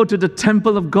to go to the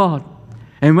temple of God.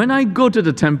 And when I go to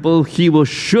the temple, He will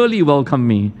surely welcome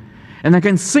me. And I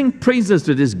can sing praises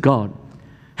to this God.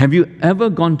 Have you ever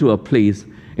gone to a place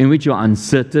in which you're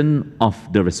uncertain of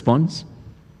the response?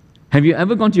 Have you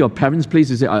ever gone to your parents' place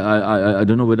and say, I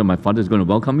don't know whether my father is going to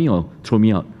welcome me or throw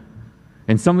me out?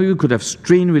 And some of you could have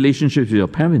strained relationships with your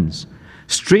parents,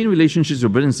 strained relationships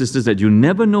with brothers and sisters that you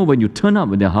never know when you turn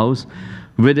up in their house,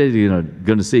 whether you're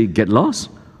going to say, get lost,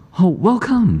 or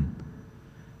welcome.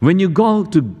 When you go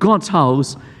to God's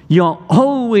house, you're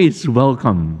always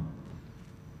welcome.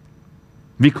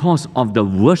 because of the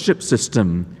worship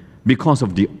system, because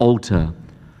of the altar,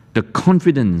 the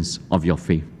confidence of your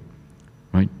faith.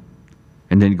 Right?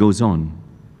 And then it goes on.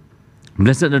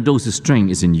 Blessed are those whose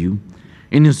strength is in you.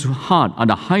 In his heart are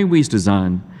the highways to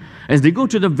Zion. As they go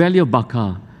to the valley of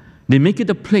Baca, they make it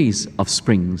a place of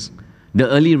springs. The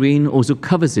early rain also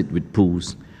covers it with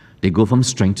pools. They go from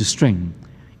strength to strength.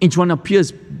 Each one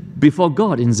appears before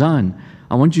God in Zion.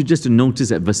 I want you just to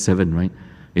notice at verse 7, right?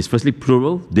 It's firstly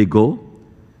plural, they go,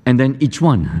 and then each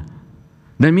one.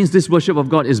 That means this worship of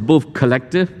God is both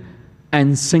collective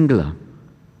and singular.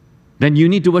 Then you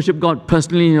need to worship God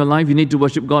personally in your life. You need to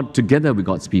worship God together with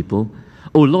God's people.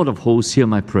 O Lord of hosts, hear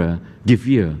my prayer. Give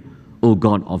ear, O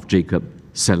God of Jacob,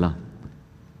 Selah.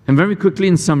 And very quickly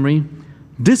in summary,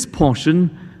 this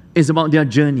portion is about their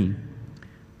journey.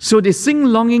 So they sing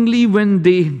longingly when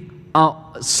they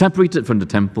are separated from the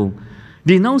temple.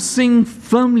 They now sing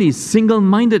firmly,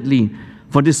 single-mindedly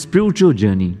for this spiritual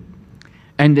journey.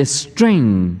 And their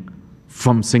strength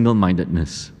from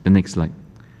single-mindedness. The next slide.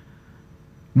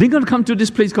 They're going to come to this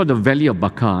place called the Valley of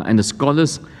Baca, and the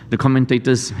scholars, the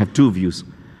commentators have two views.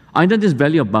 Either this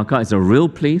Valley of Baca is a real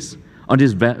place, or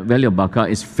this Valley of Baca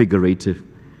is figurative.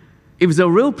 If it's a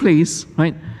real place,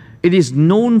 right, it is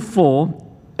known for,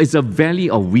 it's a valley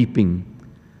of weeping,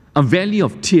 a valley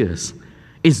of tears.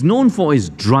 It's known for its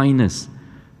dryness.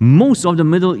 Most of the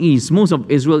Middle East, most of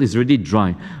Israel is really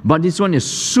dry, but this one is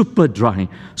super dry.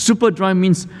 Super dry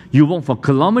means you walk for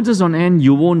kilometers on end,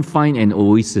 you won't find an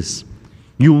oasis.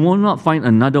 You will not find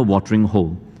another watering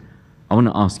hole. I want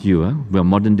to ask you, we're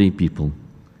modern day people.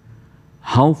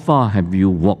 How far have you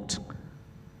walked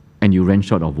and you ran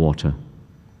short of water?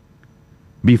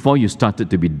 Before you started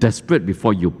to be desperate,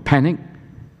 before you panicked,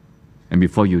 and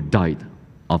before you died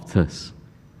of thirst.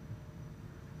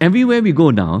 Everywhere we go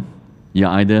now, you're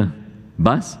either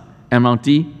bus,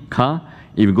 MRT, car.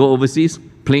 If you go overseas,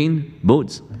 plane,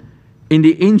 boats. In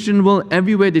the ancient world,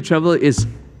 everywhere they travel is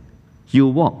you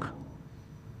walk.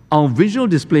 Our visual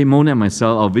display, Mona and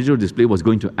myself, our visual display was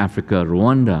going to Africa,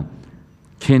 Rwanda,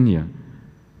 Kenya.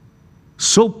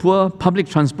 So poor, public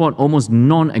transport almost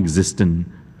non-existent.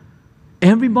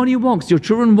 Everybody walks. Your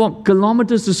children walk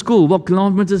kilometers to school, walk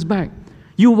kilometers back.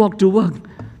 You walk to work.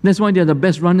 That's why they're the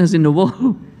best runners in the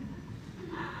world.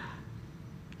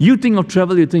 You think of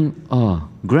travel, you think,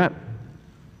 Grab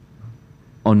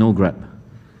or no Grab.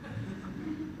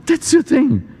 That's your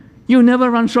thing. You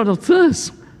never run short of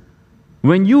thirst.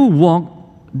 When you walk,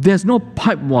 there's no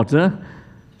pipe water.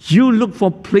 You look for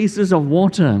places of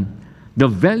water. The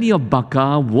Valley of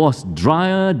Baca was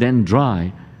drier than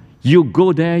dry. You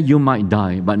go there, you might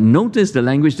die. But notice the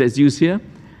language that's used here.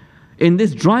 In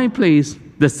this dry place,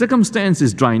 the circumstance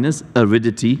is dryness,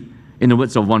 aridity, in the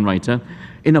words of one writer.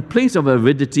 In a place of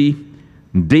aridity,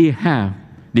 they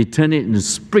turn it into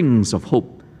springs of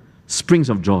hope, springs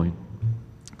of joy.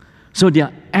 So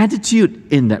their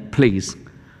attitude in that place,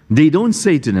 they don't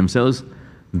say to themselves,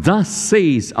 thus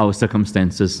says our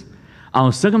circumstances.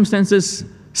 Our circumstances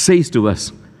says to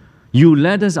us, you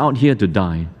led us out here to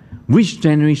die. Which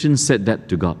generation said that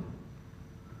to God?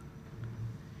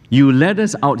 You led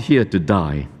us out here to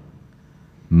die.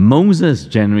 Moses'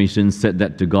 generation said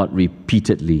that to God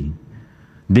repeatedly.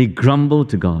 They grumbled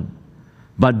to God.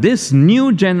 But this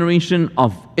new generation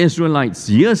of Israelites,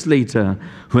 years later,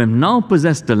 who have now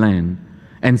possessed the land,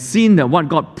 and seen that what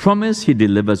God promised, He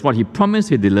delivers. What He promised,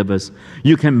 He delivers.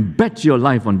 You can bet your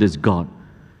life on this God.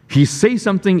 He says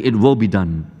something, it will be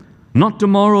done. Not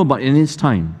tomorrow, but in His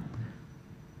time.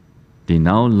 They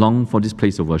now long for this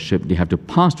place of worship. They have to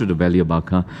pass through the Valley of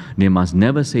Baca. They must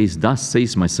never say, thus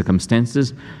says my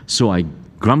circumstances, so I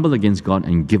grumble against God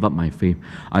and give up my faith.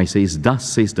 I say, thus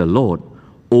says the Lord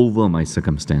over my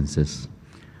circumstances.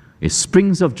 It's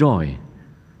springs of joy.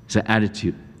 It's an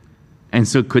attitude. And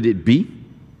so could it be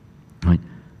right,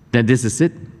 that this is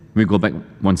it? We go back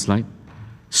one slide.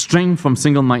 Strength from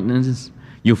single-mindedness.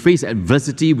 You face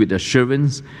adversity with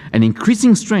assurance and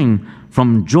increasing strength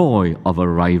from joy of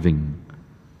arriving.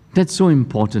 That's so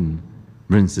important,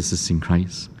 brothers and sisters in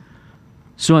Christ.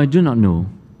 So I do not know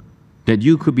that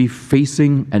you could be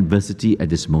facing adversity at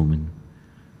this moment.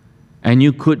 And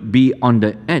you could be on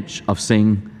the edge of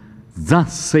saying,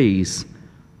 thus says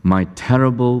my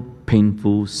terrible,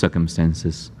 painful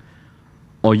circumstances.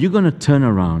 Or you're going to turn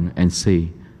around and say,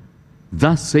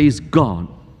 thus says God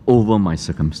over my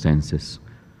circumstances.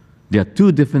 There are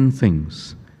two different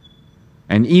things.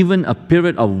 And even a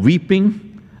period of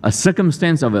weeping, a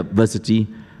circumstance of adversity,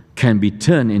 can be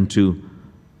turned into,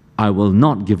 I will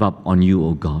not give up on you,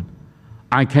 O God.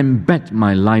 I can bet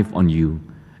my life on you,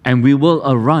 and we will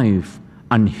arrive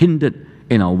unhindered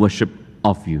in our worship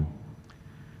of you.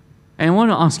 And I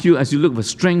want to ask you, as you look for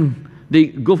strength, they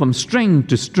go from strength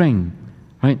to strength,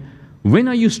 right? When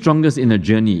are you strongest in a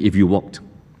journey if you walked?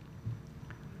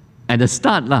 At the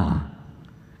start lah.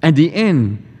 At the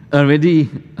end,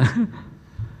 already.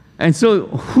 And so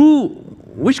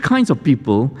which kinds of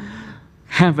people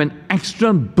have an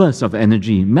extra burst of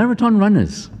energy? Marathon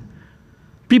runners.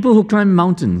 People who climb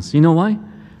mountains. You know why?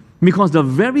 Because the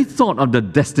very thought of the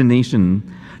destination,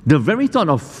 the very thought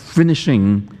of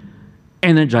finishing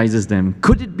energizes them.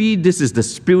 Could it be this is the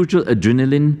spiritual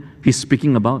adrenaline he's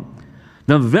speaking about?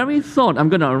 The very thought, I'm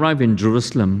going to arrive in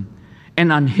Jerusalem,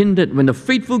 and unhindered, when the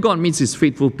faithful God meets his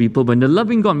faithful people, when the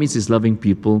loving God meets his loving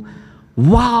people,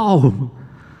 wow!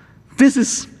 This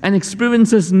is an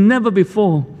experience as never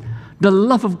before. The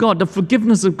love of God, the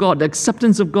forgiveness of God, the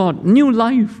acceptance of God, new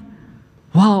life.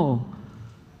 Wow!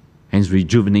 And it's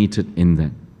rejuvenated in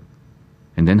that.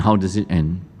 And then how does it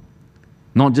end?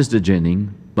 Not just the journey,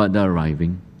 but the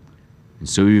arriving. And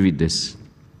so we read this.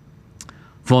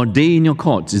 For a day in your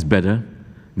courts is better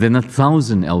than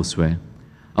 1,000 elsewhere.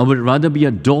 I would rather be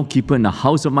a doorkeeper in the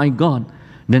house of my God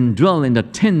than dwell in the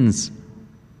tents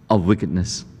of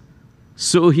wickedness.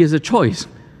 So here's a choice.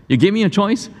 You gave me a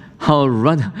choice? I'll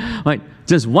rather, right?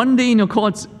 Just one day in your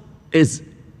courts is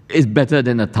better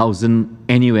than 1,000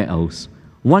 anywhere else.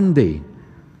 One day.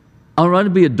 I'd rather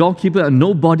be a doorkeeper, a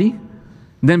nobody,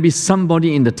 than be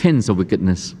somebody in the tents of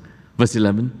wickedness. Verse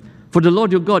 11. For the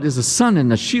Lord your God is a sun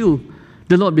and a shield.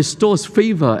 The Lord bestows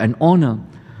favor and honor.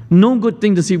 No good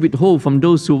thing does he withhold from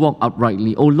those who walk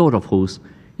uprightly, O Lord of hosts.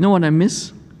 You know what I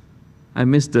miss? I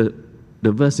miss the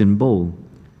verse in bold.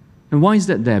 And why is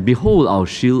that there? Behold our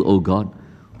shield, O God.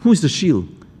 Who is the shield?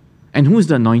 And who is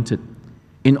the anointed?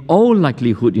 In all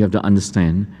likelihood, you have to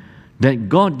understand that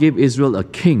God gave Israel a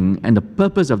king, and the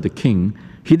purpose of the king,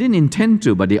 he didn't intend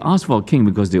to, but they asked for a king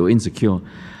because they were insecure.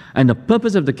 And the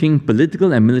purpose of the king,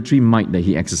 political and military might that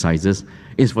he exercises,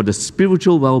 is for the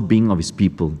spiritual well-being of his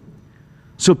people.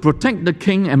 So protect the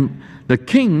king, and the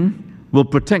king will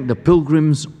protect the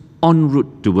pilgrims en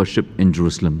route to worship in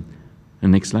Jerusalem. The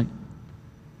next slide.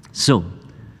 So,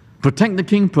 protect the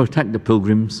king, protect the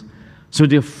pilgrims, so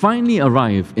they finally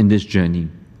arrive in this journey.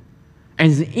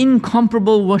 And it's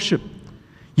incomparable worship.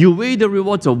 You weigh the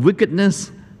rewards of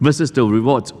wickedness versus the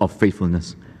rewards of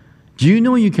faithfulness. Do you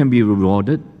know you can be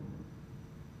rewarded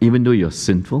even though you're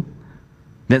sinful?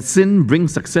 That sin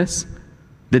brings success.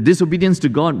 That disobedience to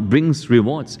God brings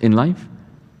rewards in life.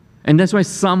 And that's why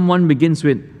Psalm 1 begins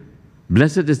with,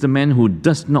 blessed is the man who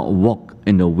does not walk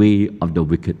in the way of the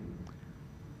wicked.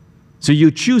 So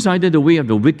you choose either the way of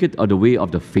the wicked or the way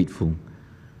of the faithful.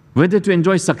 Whether to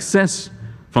enjoy success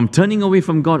from turning away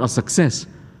from God or success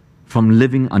from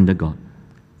living under God.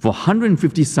 For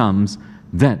 150 Psalms,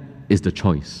 that is the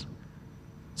choice.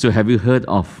 So have you heard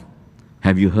of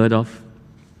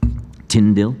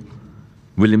Tyndale?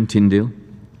 William Tyndale?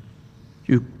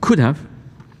 You could have,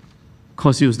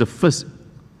 because he was the first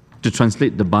to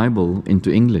translate the Bible into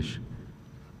English.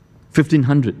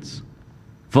 1500s.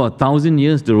 For 1,000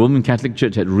 years, the Roman Catholic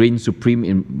Church had reigned supreme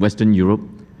in Western Europe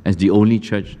as the only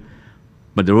church.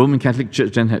 But the Roman Catholic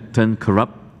Church then had turned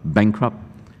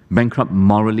bankrupt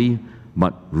morally,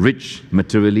 but rich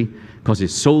materially, because it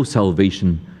sold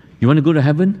salvation. You want to go to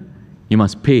heaven? You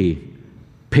must pay.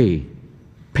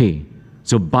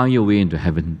 So buy your way into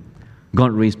heaven.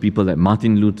 God raised people like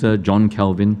Martin Luther, John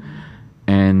Calvin,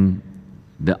 and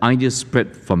the idea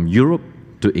spread from Europe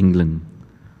to England.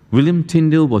 William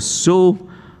Tyndale was so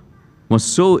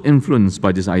influenced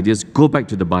by these ideas. Go back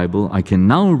to the Bible. I can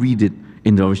now read it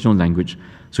in the original language.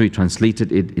 So he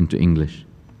translated it into English.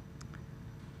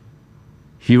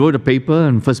 He wrote a paper,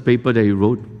 and first paper that he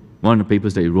wrote, one of the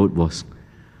papers that he wrote was,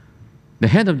 the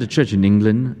head of the church in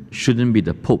England shouldn't be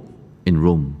the Pope in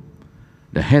Rome.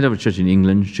 The head of the church in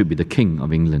England should be the King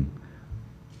of England.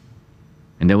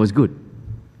 And that was good.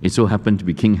 It so happened to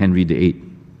be King Henry VIII.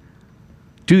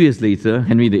 2 years later,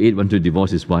 Henry VIII wanted to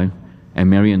divorce his wife and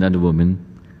marry another woman,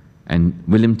 and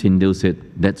William Tyndale said,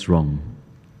 that's wrong.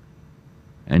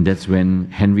 And that's when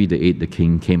Henry VIII, the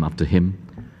king, came after him.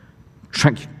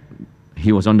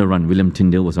 He was on the run. William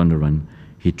Tyndale was on the run.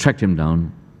 He tracked him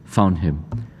down, found him,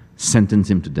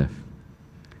 sentenced him to death.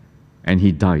 And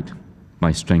he died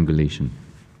by strangulation.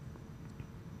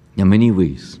 There are many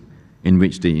ways in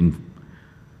which they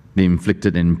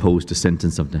inflicted and imposed the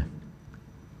sentence of death.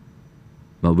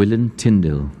 But William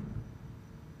Tyndale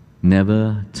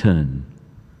never turned,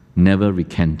 never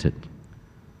recanted.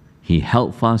 He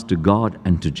held fast to God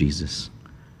and to Jesus.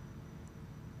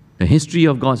 The history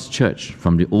of God's church,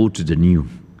 from the old to the new,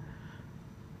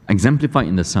 exemplified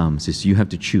in the Psalms, is you have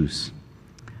to choose.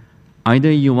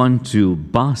 Either you want to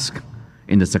bask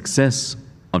in the success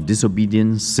of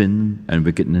disobedience, sin, and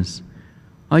wickedness,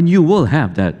 and you will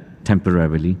have that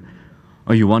temporarily,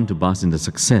 or you want to bask in the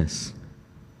success,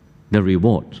 the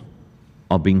reward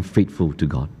of being faithful to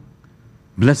God.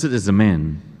 Blessed is the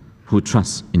man who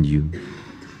trusts in you.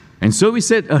 And so we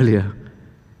said earlier,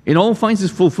 it all finds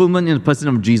its fulfillment in the person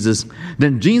of Jesus.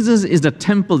 Then Jesus is the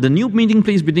temple, the new meeting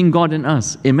place between God and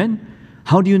us. Amen?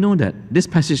 How do you know that? This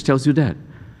passage tells you that.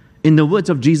 In the words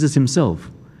of Jesus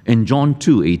himself, in John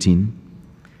 2:18.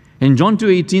 In John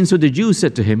 2:18, so the Jews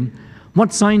said to him,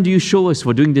 "What sign do you show us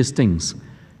for doing these things?"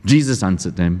 Jesus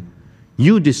answered them,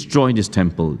 "You destroy this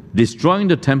temple." Destroying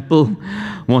the temple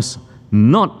was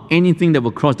not anything that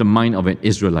would cross the mind of an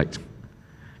Israelite.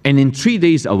 "And in 3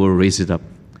 days I will raise it up."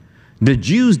 The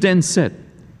Jews then said,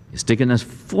 "It's taken us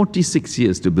 46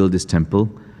 years to build this temple.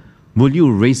 Will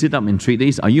you raise it up in 3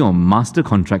 days? Are you a master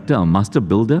contractor, a master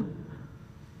builder?"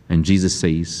 And Jesus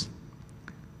says,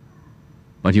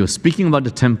 but he was speaking about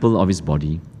the temple of his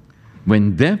body.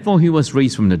 "When therefore he was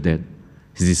raised from the dead,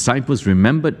 his disciples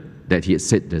remembered that he had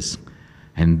said this.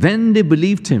 And then they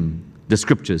believed him, the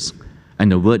scriptures,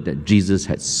 and the word that Jesus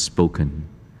had spoken."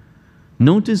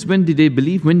 Notice, when did they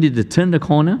believe? When did they turn the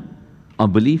corner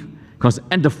of belief? Because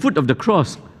at the foot of the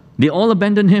cross, they all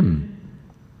abandoned him.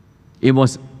 It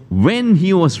was when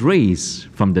he was raised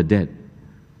from the dead,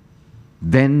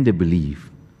 then they believed.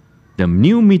 The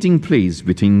new meeting place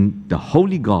between the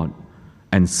holy God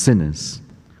and sinners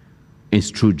is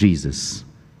through Jesus,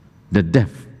 the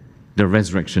death, the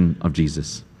resurrection of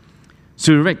Jesus.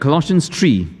 So we read Colossians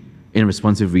 3 in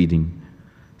responsive reading.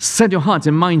 Set your hearts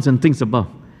and minds on things above,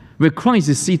 where Christ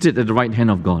is seated at the right hand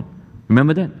of God.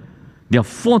 Remember that? There are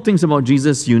 4 things about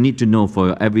Jesus you need to know for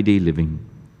your everyday living.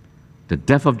 The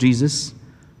death of Jesus,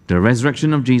 the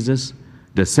resurrection of Jesus,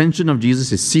 the ascension of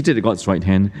Jesus is seated at God's right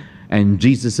hand, and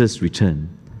Jesus' return.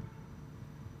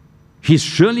 He's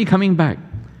surely coming back.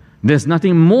 There's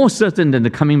nothing more certain than the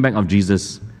coming back of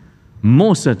Jesus.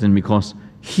 More certain because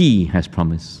he has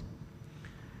promised.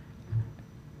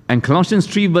 And Colossians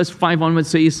 3 verse 5 onwards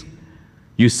says,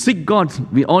 you seek God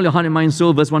with all your heart and mind and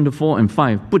soul, verse 1 to 4 and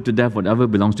 5. Put to death whatever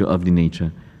belongs to earthly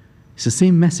nature. It's the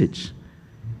same message.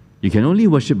 You can only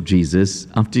worship Jesus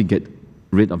after you get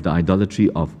rid of the idolatry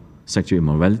of sexual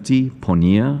immorality,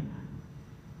 porneia,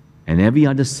 and every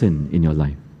other sin in your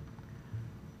life.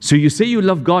 So you say you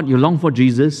love God, you long for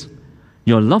Jesus.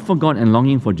 Your love for God and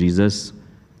longing for Jesus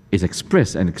is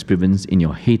expressed and experienced in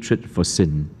your hatred for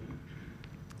sin.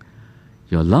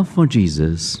 Your love for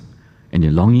Jesus and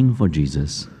your longing for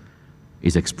Jesus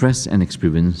is expressed and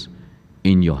experienced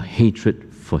in your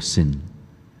hatred for sin.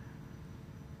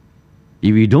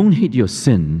 If you don't hate your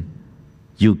sin,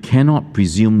 you cannot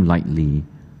presume lightly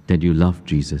that you love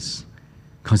Jesus,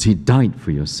 because he died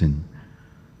for your sin.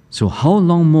 So how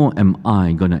long more am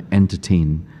I going to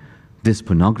entertain this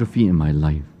pornography in my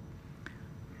life?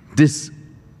 This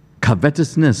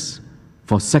covetousness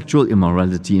for sexual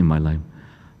immorality in my life?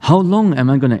 How long am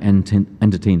I going to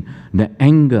entertain the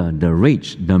anger, the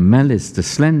rage, the malice, the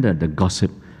slander, the gossip?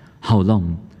 How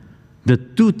long? The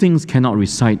 2 things cannot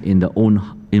reside in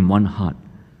one heart.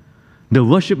 The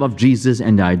worship of Jesus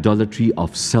and the idolatry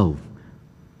of self.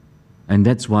 And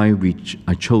that's why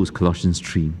I chose Colossians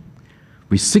 3.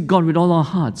 We seek God with all our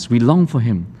hearts. We long for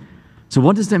him. So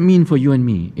what does that mean for you and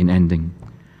me in ending?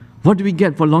 What do we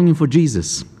get for longing for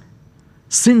Jesus?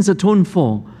 Sins atoned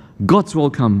for, God's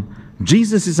welcome.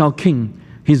 Jesus is our King.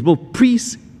 He's both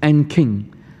priest and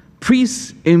king.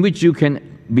 Priest in which you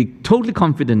can be totally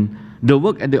confident the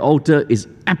work at the altar is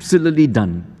absolutely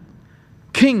done.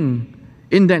 King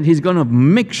in that he's going to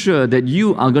make sure that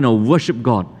you are going to worship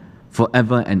God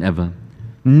forever and ever.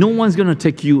 No one's going to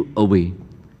take you away.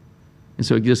 And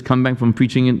so I just come back from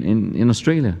preaching in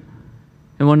Australia.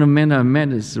 And one of the men I met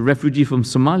is a refugee from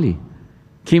Somalia.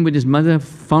 Came with his mother,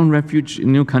 found refuge in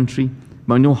a new country,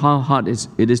 but I know how hard it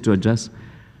is to adjust.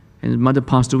 And his mother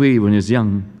passed away when he was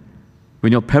young.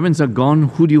 When your parents are gone,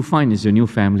 who do you find is your new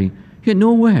family? He had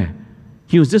nowhere.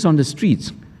 He was just on the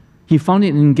streets. He found it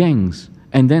in gangs.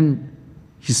 And then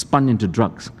he spun into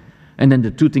drugs. And then the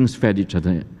 2 things fed each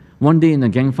other. One day in a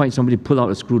gang fight, somebody pulled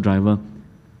out a screwdriver,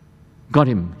 got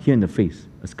him here in the face.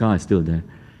 A scar is still there.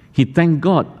 He thanked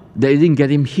God that it didn't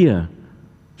get him here.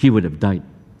 He would have died.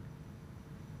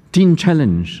 Teen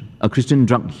Challenge, a Christian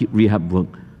drug rehab work,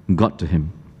 got to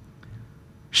him.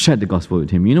 Shared the gospel with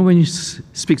him. You know, when he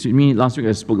speaks with me, last week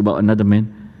I spoke about another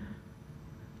man.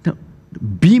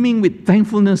 Beaming with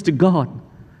thankfulness to God.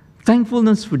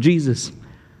 Thankfulness for Jesus.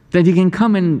 That he can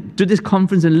come to this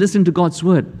conference and listen to God's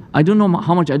word. I don't know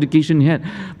how much education he had,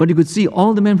 but you could see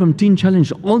all the men from Teen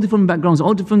Challenge, all different backgrounds,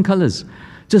 all different colors,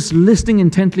 just listening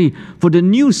intently for the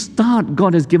new start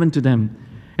God has given to them.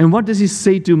 And what does he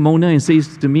say to Mona and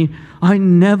says to me? I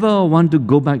never want to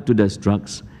go back to those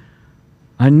drugs.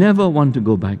 I never want to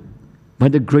go back. By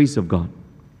the grace of God.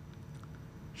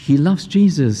 He loves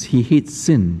Jesus. He hates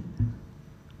sin.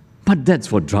 But that's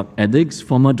for drug addicts,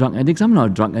 former drug addicts. I'm not a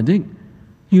drug addict.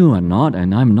 You are not,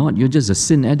 and I'm not. You're just a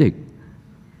sin addict.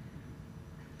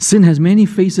 Sin has many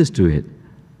faces to it.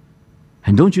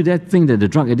 And don't you dare think that the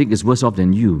drug addict is worse off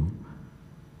than you.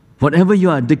 Whatever you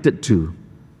are addicted to,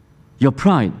 your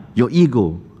pride, your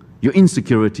ego, your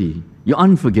insecurity, your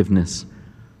unforgiveness,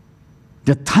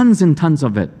 there are tons and tons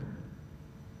of it.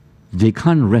 They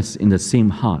can't rest in the same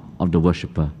heart of the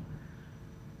worshiper.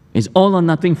 It's all or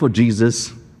nothing for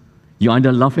Jesus. You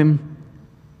either love Him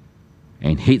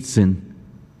and hate sin,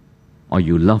 or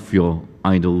you love your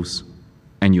idols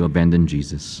and you abandon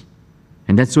Jesus.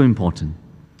 And that's so important.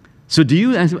 So do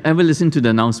you ever listen to the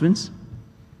announcements?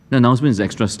 The announcement is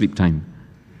extra sleep time.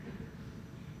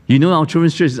 You know our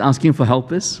children's church is asking for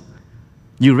helpers.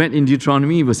 You read in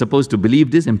Deuteronomy, we're supposed to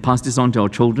believe this and pass this on to our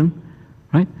children,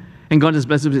 right? And God has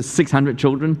blessed us with 600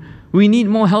 children. We need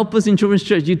more helpers in children's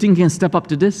church. You think you can step up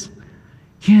to this?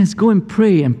 Yes, go and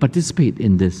pray and participate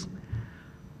in this.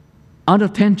 Out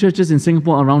of 10 churches in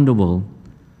Singapore around the world,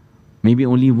 maybe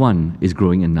only one is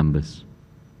growing in numbers.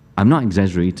 I'm not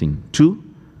exaggerating. 2,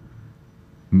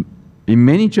 in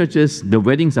many churches, the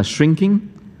weddings are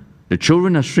shrinking, the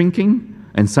children are shrinking,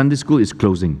 and Sunday school is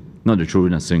closing. Not the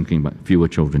children are shrinking, but fewer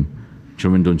children.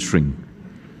 Children don't shrink.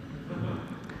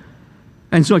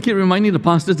 And so I keep reminding the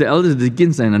pastors, the elders, the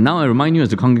deacons, and now I remind you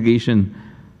as a congregation,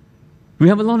 we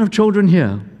have a lot of children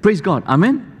here. Praise God.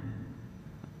 Amen?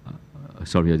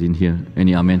 Sorry, I didn't hear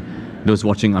any amen. Those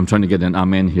watching, I'm trying to get an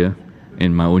amen here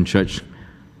in my own church.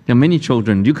 There are many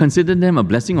children. Do you consider them a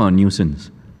blessing or a nuisance?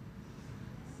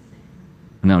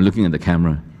 Now I'm looking at the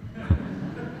camera.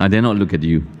 I dare not look at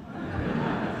you.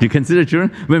 Do you consider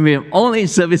children? When we have all-age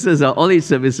services,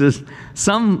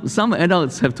 some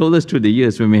adults have told us through the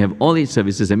years, when we have all-age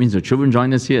services, that means the children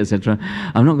join us here, etc.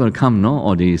 I'm not going to come, no?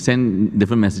 Or they send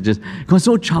different messages. Because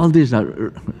so childish.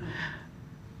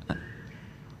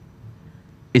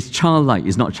 It's childlike,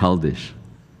 it's not childish.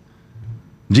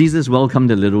 Jesus welcomed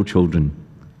the little children.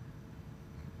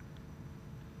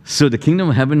 So the kingdom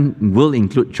of heaven will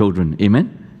include children.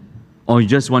 Amen? Or you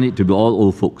just want it to be all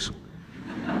old folks?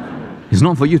 It's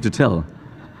not for you to tell.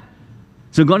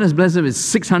 So God has blessed us with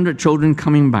 600 children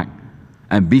coming back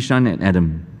at Bishan and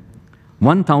Adam.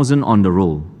 1,000 on the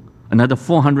roll. Another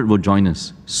 400 will join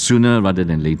us sooner rather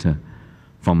than later,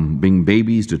 from being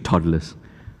babies to toddlers.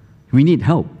 We need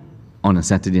help on a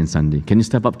Saturday and Sunday. Can you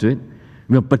step up to it?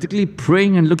 We are particularly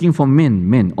praying and looking for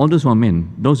men, all those who are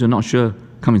men. Those who are not sure,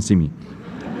 come and see me.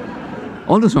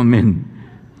 All those who are men.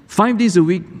 5 days a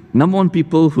week, number one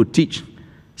people who teach.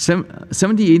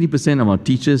 70-80% of our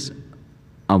teachers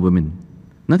are women.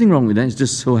 Nothing wrong with that, it's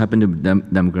just so happened to be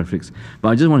demographics. But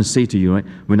I just want to say to you, right,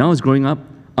 when I was growing up,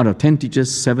 out of 10 teachers,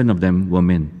 7 of them were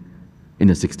men in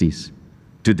the 60s.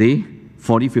 Today,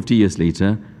 40, 50 years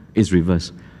later, it's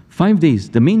reversed. 5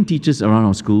 days, the main teachers around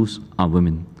our schools are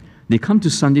women. They come to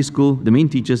Sunday school, the main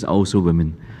teachers are also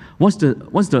women. What's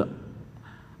the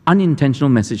unintentional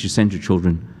message you send to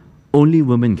children? Only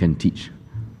women can teach.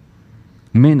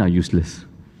 Men are useless.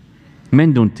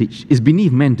 Men don't teach. It's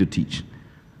beneath men to teach.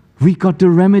 We got to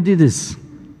remedy this,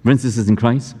 brothers and sisters in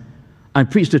Christ. I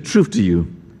preach the truth to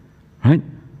you, right?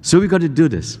 So we got to do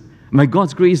this. By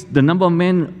God's grace, the number of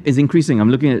men is increasing. I'm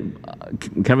looking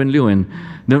at Karen Liu,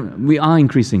 and we are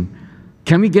increasing.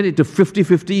 Can we get it to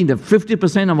 50-50? That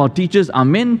 50% of our teachers are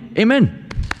men? Amen.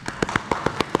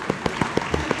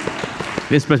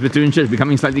 This Presbyterian church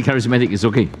becoming slightly charismatic is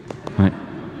okay, right?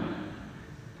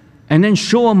 And then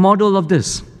show a model of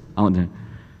this out there.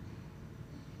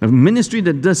 A ministry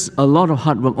that does a lot of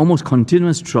hard work, almost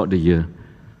continuous throughout the year.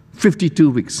 52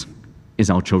 weeks is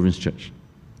our children's church.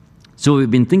 So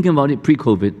we've been thinking about it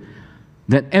pre-COVID,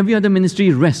 that every other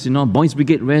ministry rests, Boys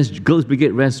Brigade rests, Girls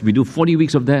Brigade rests. We do 40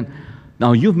 weeks of that.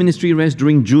 Our youth ministry rests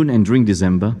during June and during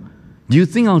December. Do you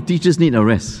think our teachers need a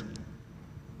rest?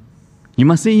 You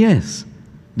must say yes.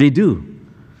 They do.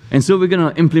 And so we're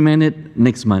going to implement it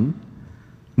next month,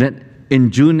 that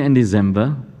in June and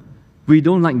December, we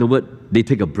don't like the word, they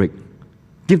take a break.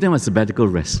 Give them a sabbatical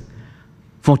rest.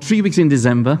 For 3 weeks in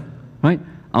December, right,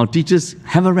 our teachers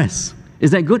have a rest.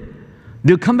 Is that good?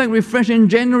 They'll come back refreshed in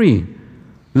January,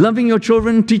 loving your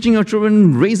children, teaching your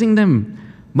children, raising them.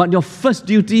 But your first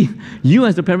duty, you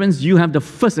as the parents, you have the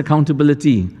first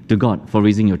accountability to God for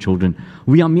raising your children.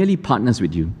 We are merely partners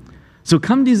with you. So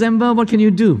come December, what can you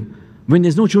do? When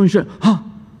there's no children's church,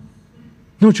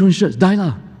 no children's church, die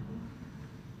lah.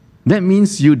 That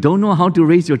means you don't know how to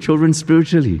raise your children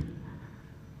spiritually.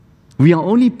 We are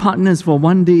only partners for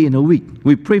one day in a week.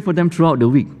 We pray for them throughout the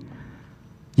week.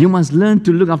 You must learn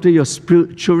to look after your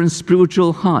children's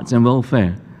spiritual hearts and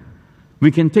welfare. We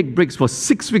can take breaks for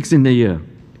 6 weeks in the year.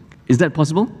 Is that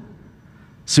possible?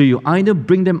 So you either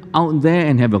bring them out there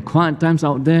and have your quiet times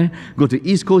out there, go to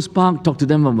East Coast Park, talk to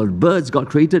them about birds, God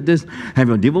created this, have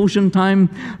your devotion time,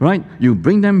 right? You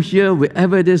bring them here,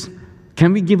 wherever it is.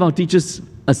 Can we give our teachers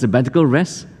a sabbatical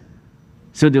rest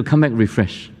so they'll come back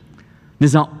refreshed?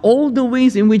 These are all the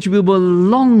ways in which we will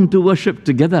long to worship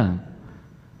together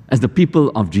as the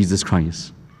people of Jesus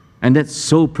Christ. And that's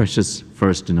so precious for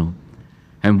us to know.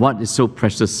 And what is so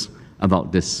precious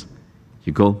about this?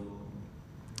 You go,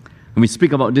 and we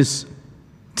speak about this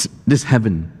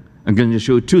heaven. I'm going to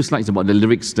show you 2 slides about the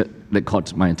lyrics that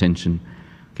caught my attention.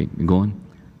 Okay, we go on.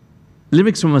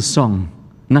 Lyrics from a song,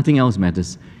 nothing else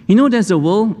matters. You know, there's a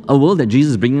world that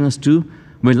Jesus is bringing us to,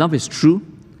 where love is true,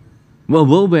 a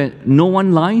world where no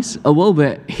one lies, a world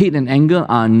where hate and anger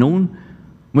are unknown.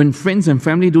 When friends and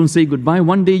family don't say goodbye,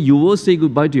 one day you will say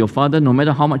goodbye to your father no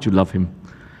matter how much you love him.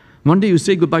 One day you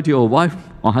say goodbye to your wife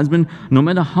or husband no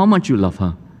matter how much you love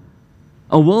her.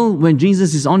 A world where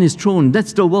Jesus is on his throne,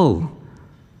 that's the world.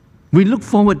 We look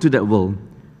forward to that world.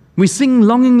 We sing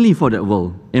longingly for that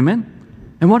world. Amen?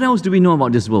 And what else do we know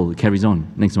about this world? It carries on.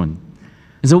 Next one.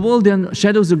 It's a world where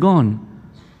shadows are gone.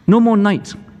 No more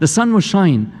night. The sun will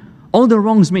shine. All the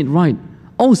wrongs made right.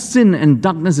 All sin and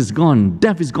darkness is gone.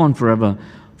 Death is gone forever.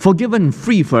 Forgiven,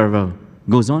 free forever.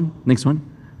 Goes on. Next one.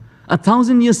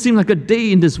 1,000 years seem like a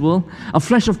day in this world. A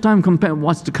flash of time compared with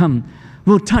what's to come.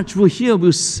 We'll touch, we'll hear,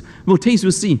 we'll taste,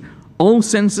 we'll see. All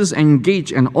senses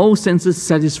engaged and all senses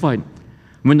satisfied.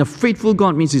 When the faithful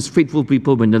God meets his faithful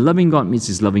people, when the loving God meets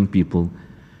his loving people,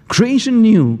 creation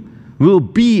new will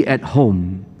be at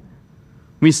home.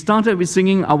 We started with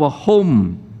singing our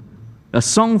home, a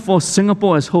song for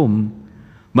Singapore as home.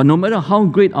 But no matter how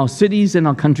great our cities and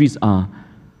our countries are,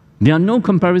 they are no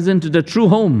comparison to the true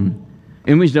home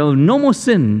in which there will be no more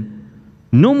sin,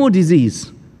 no more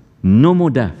disease, no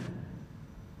more death.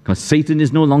 Because Satan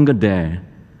is no longer there,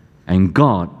 and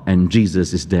God and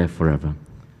Jesus is there forever.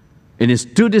 It is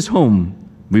to this home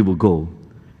we will go.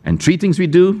 And 3 things we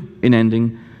do in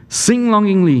ending: sing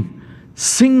longingly,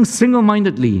 sing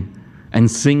single-mindedly, and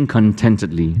sing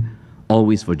contentedly,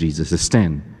 always for Jesus. Let's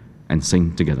stand and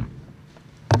sing together.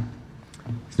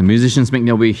 As the musicians make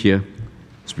their way here,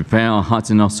 let's prepare our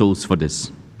hearts and our souls for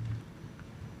this.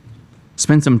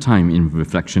 Spend some time in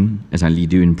reflection as I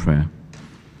lead you in prayer.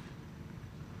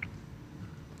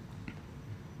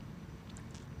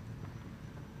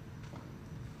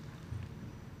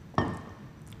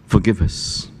 Forgive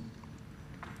us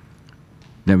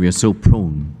that we are so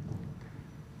prone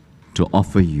to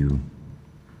offer you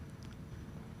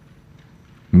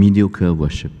mediocre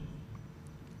worship.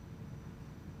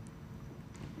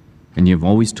 And you have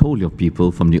always told your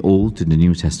people from the Old to the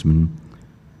New Testament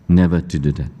never to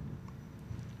do that.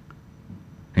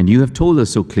 And you have told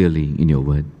us so clearly in your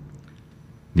word,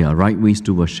 there are right ways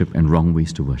to worship and wrong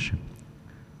ways to worship.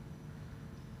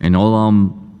 And all our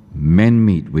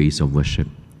man-made ways of worship,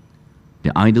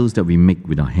 the idols that we make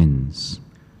with our hands,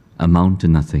 amount to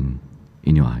nothing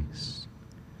in your eyes.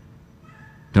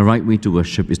 The right way to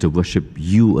worship is to worship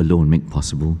you alone make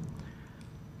possible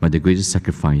by the greatest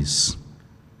sacrifice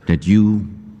that you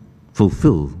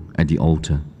fulfill at the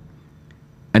altar,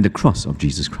 at the cross of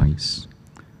Jesus Christ.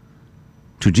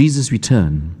 To Jesus we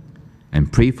turn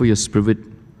and pray for your Spirit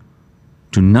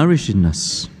to nourish in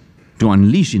us, to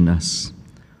unleash in us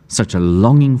such a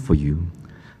longing for you,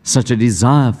 such a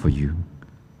desire for you,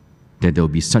 that there will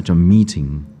be such a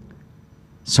meeting,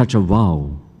 such a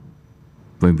wow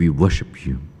when we worship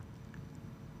you.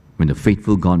 When the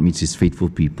faithful God meets his faithful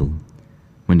people,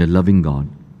 when the loving God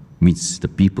meets the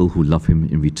people who love him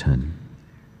in return.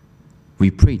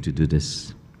 We pray to do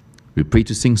this. We pray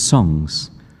to sing songs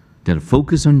that are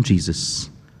focused on Jesus,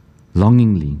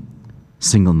 longingly,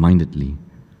 single-mindedly,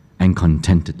 and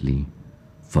contentedly,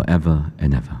 forever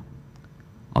and ever.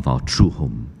 Of our true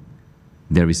home,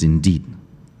 there is indeed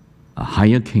a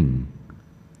higher King,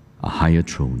 a higher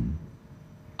throne.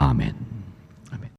 Amen.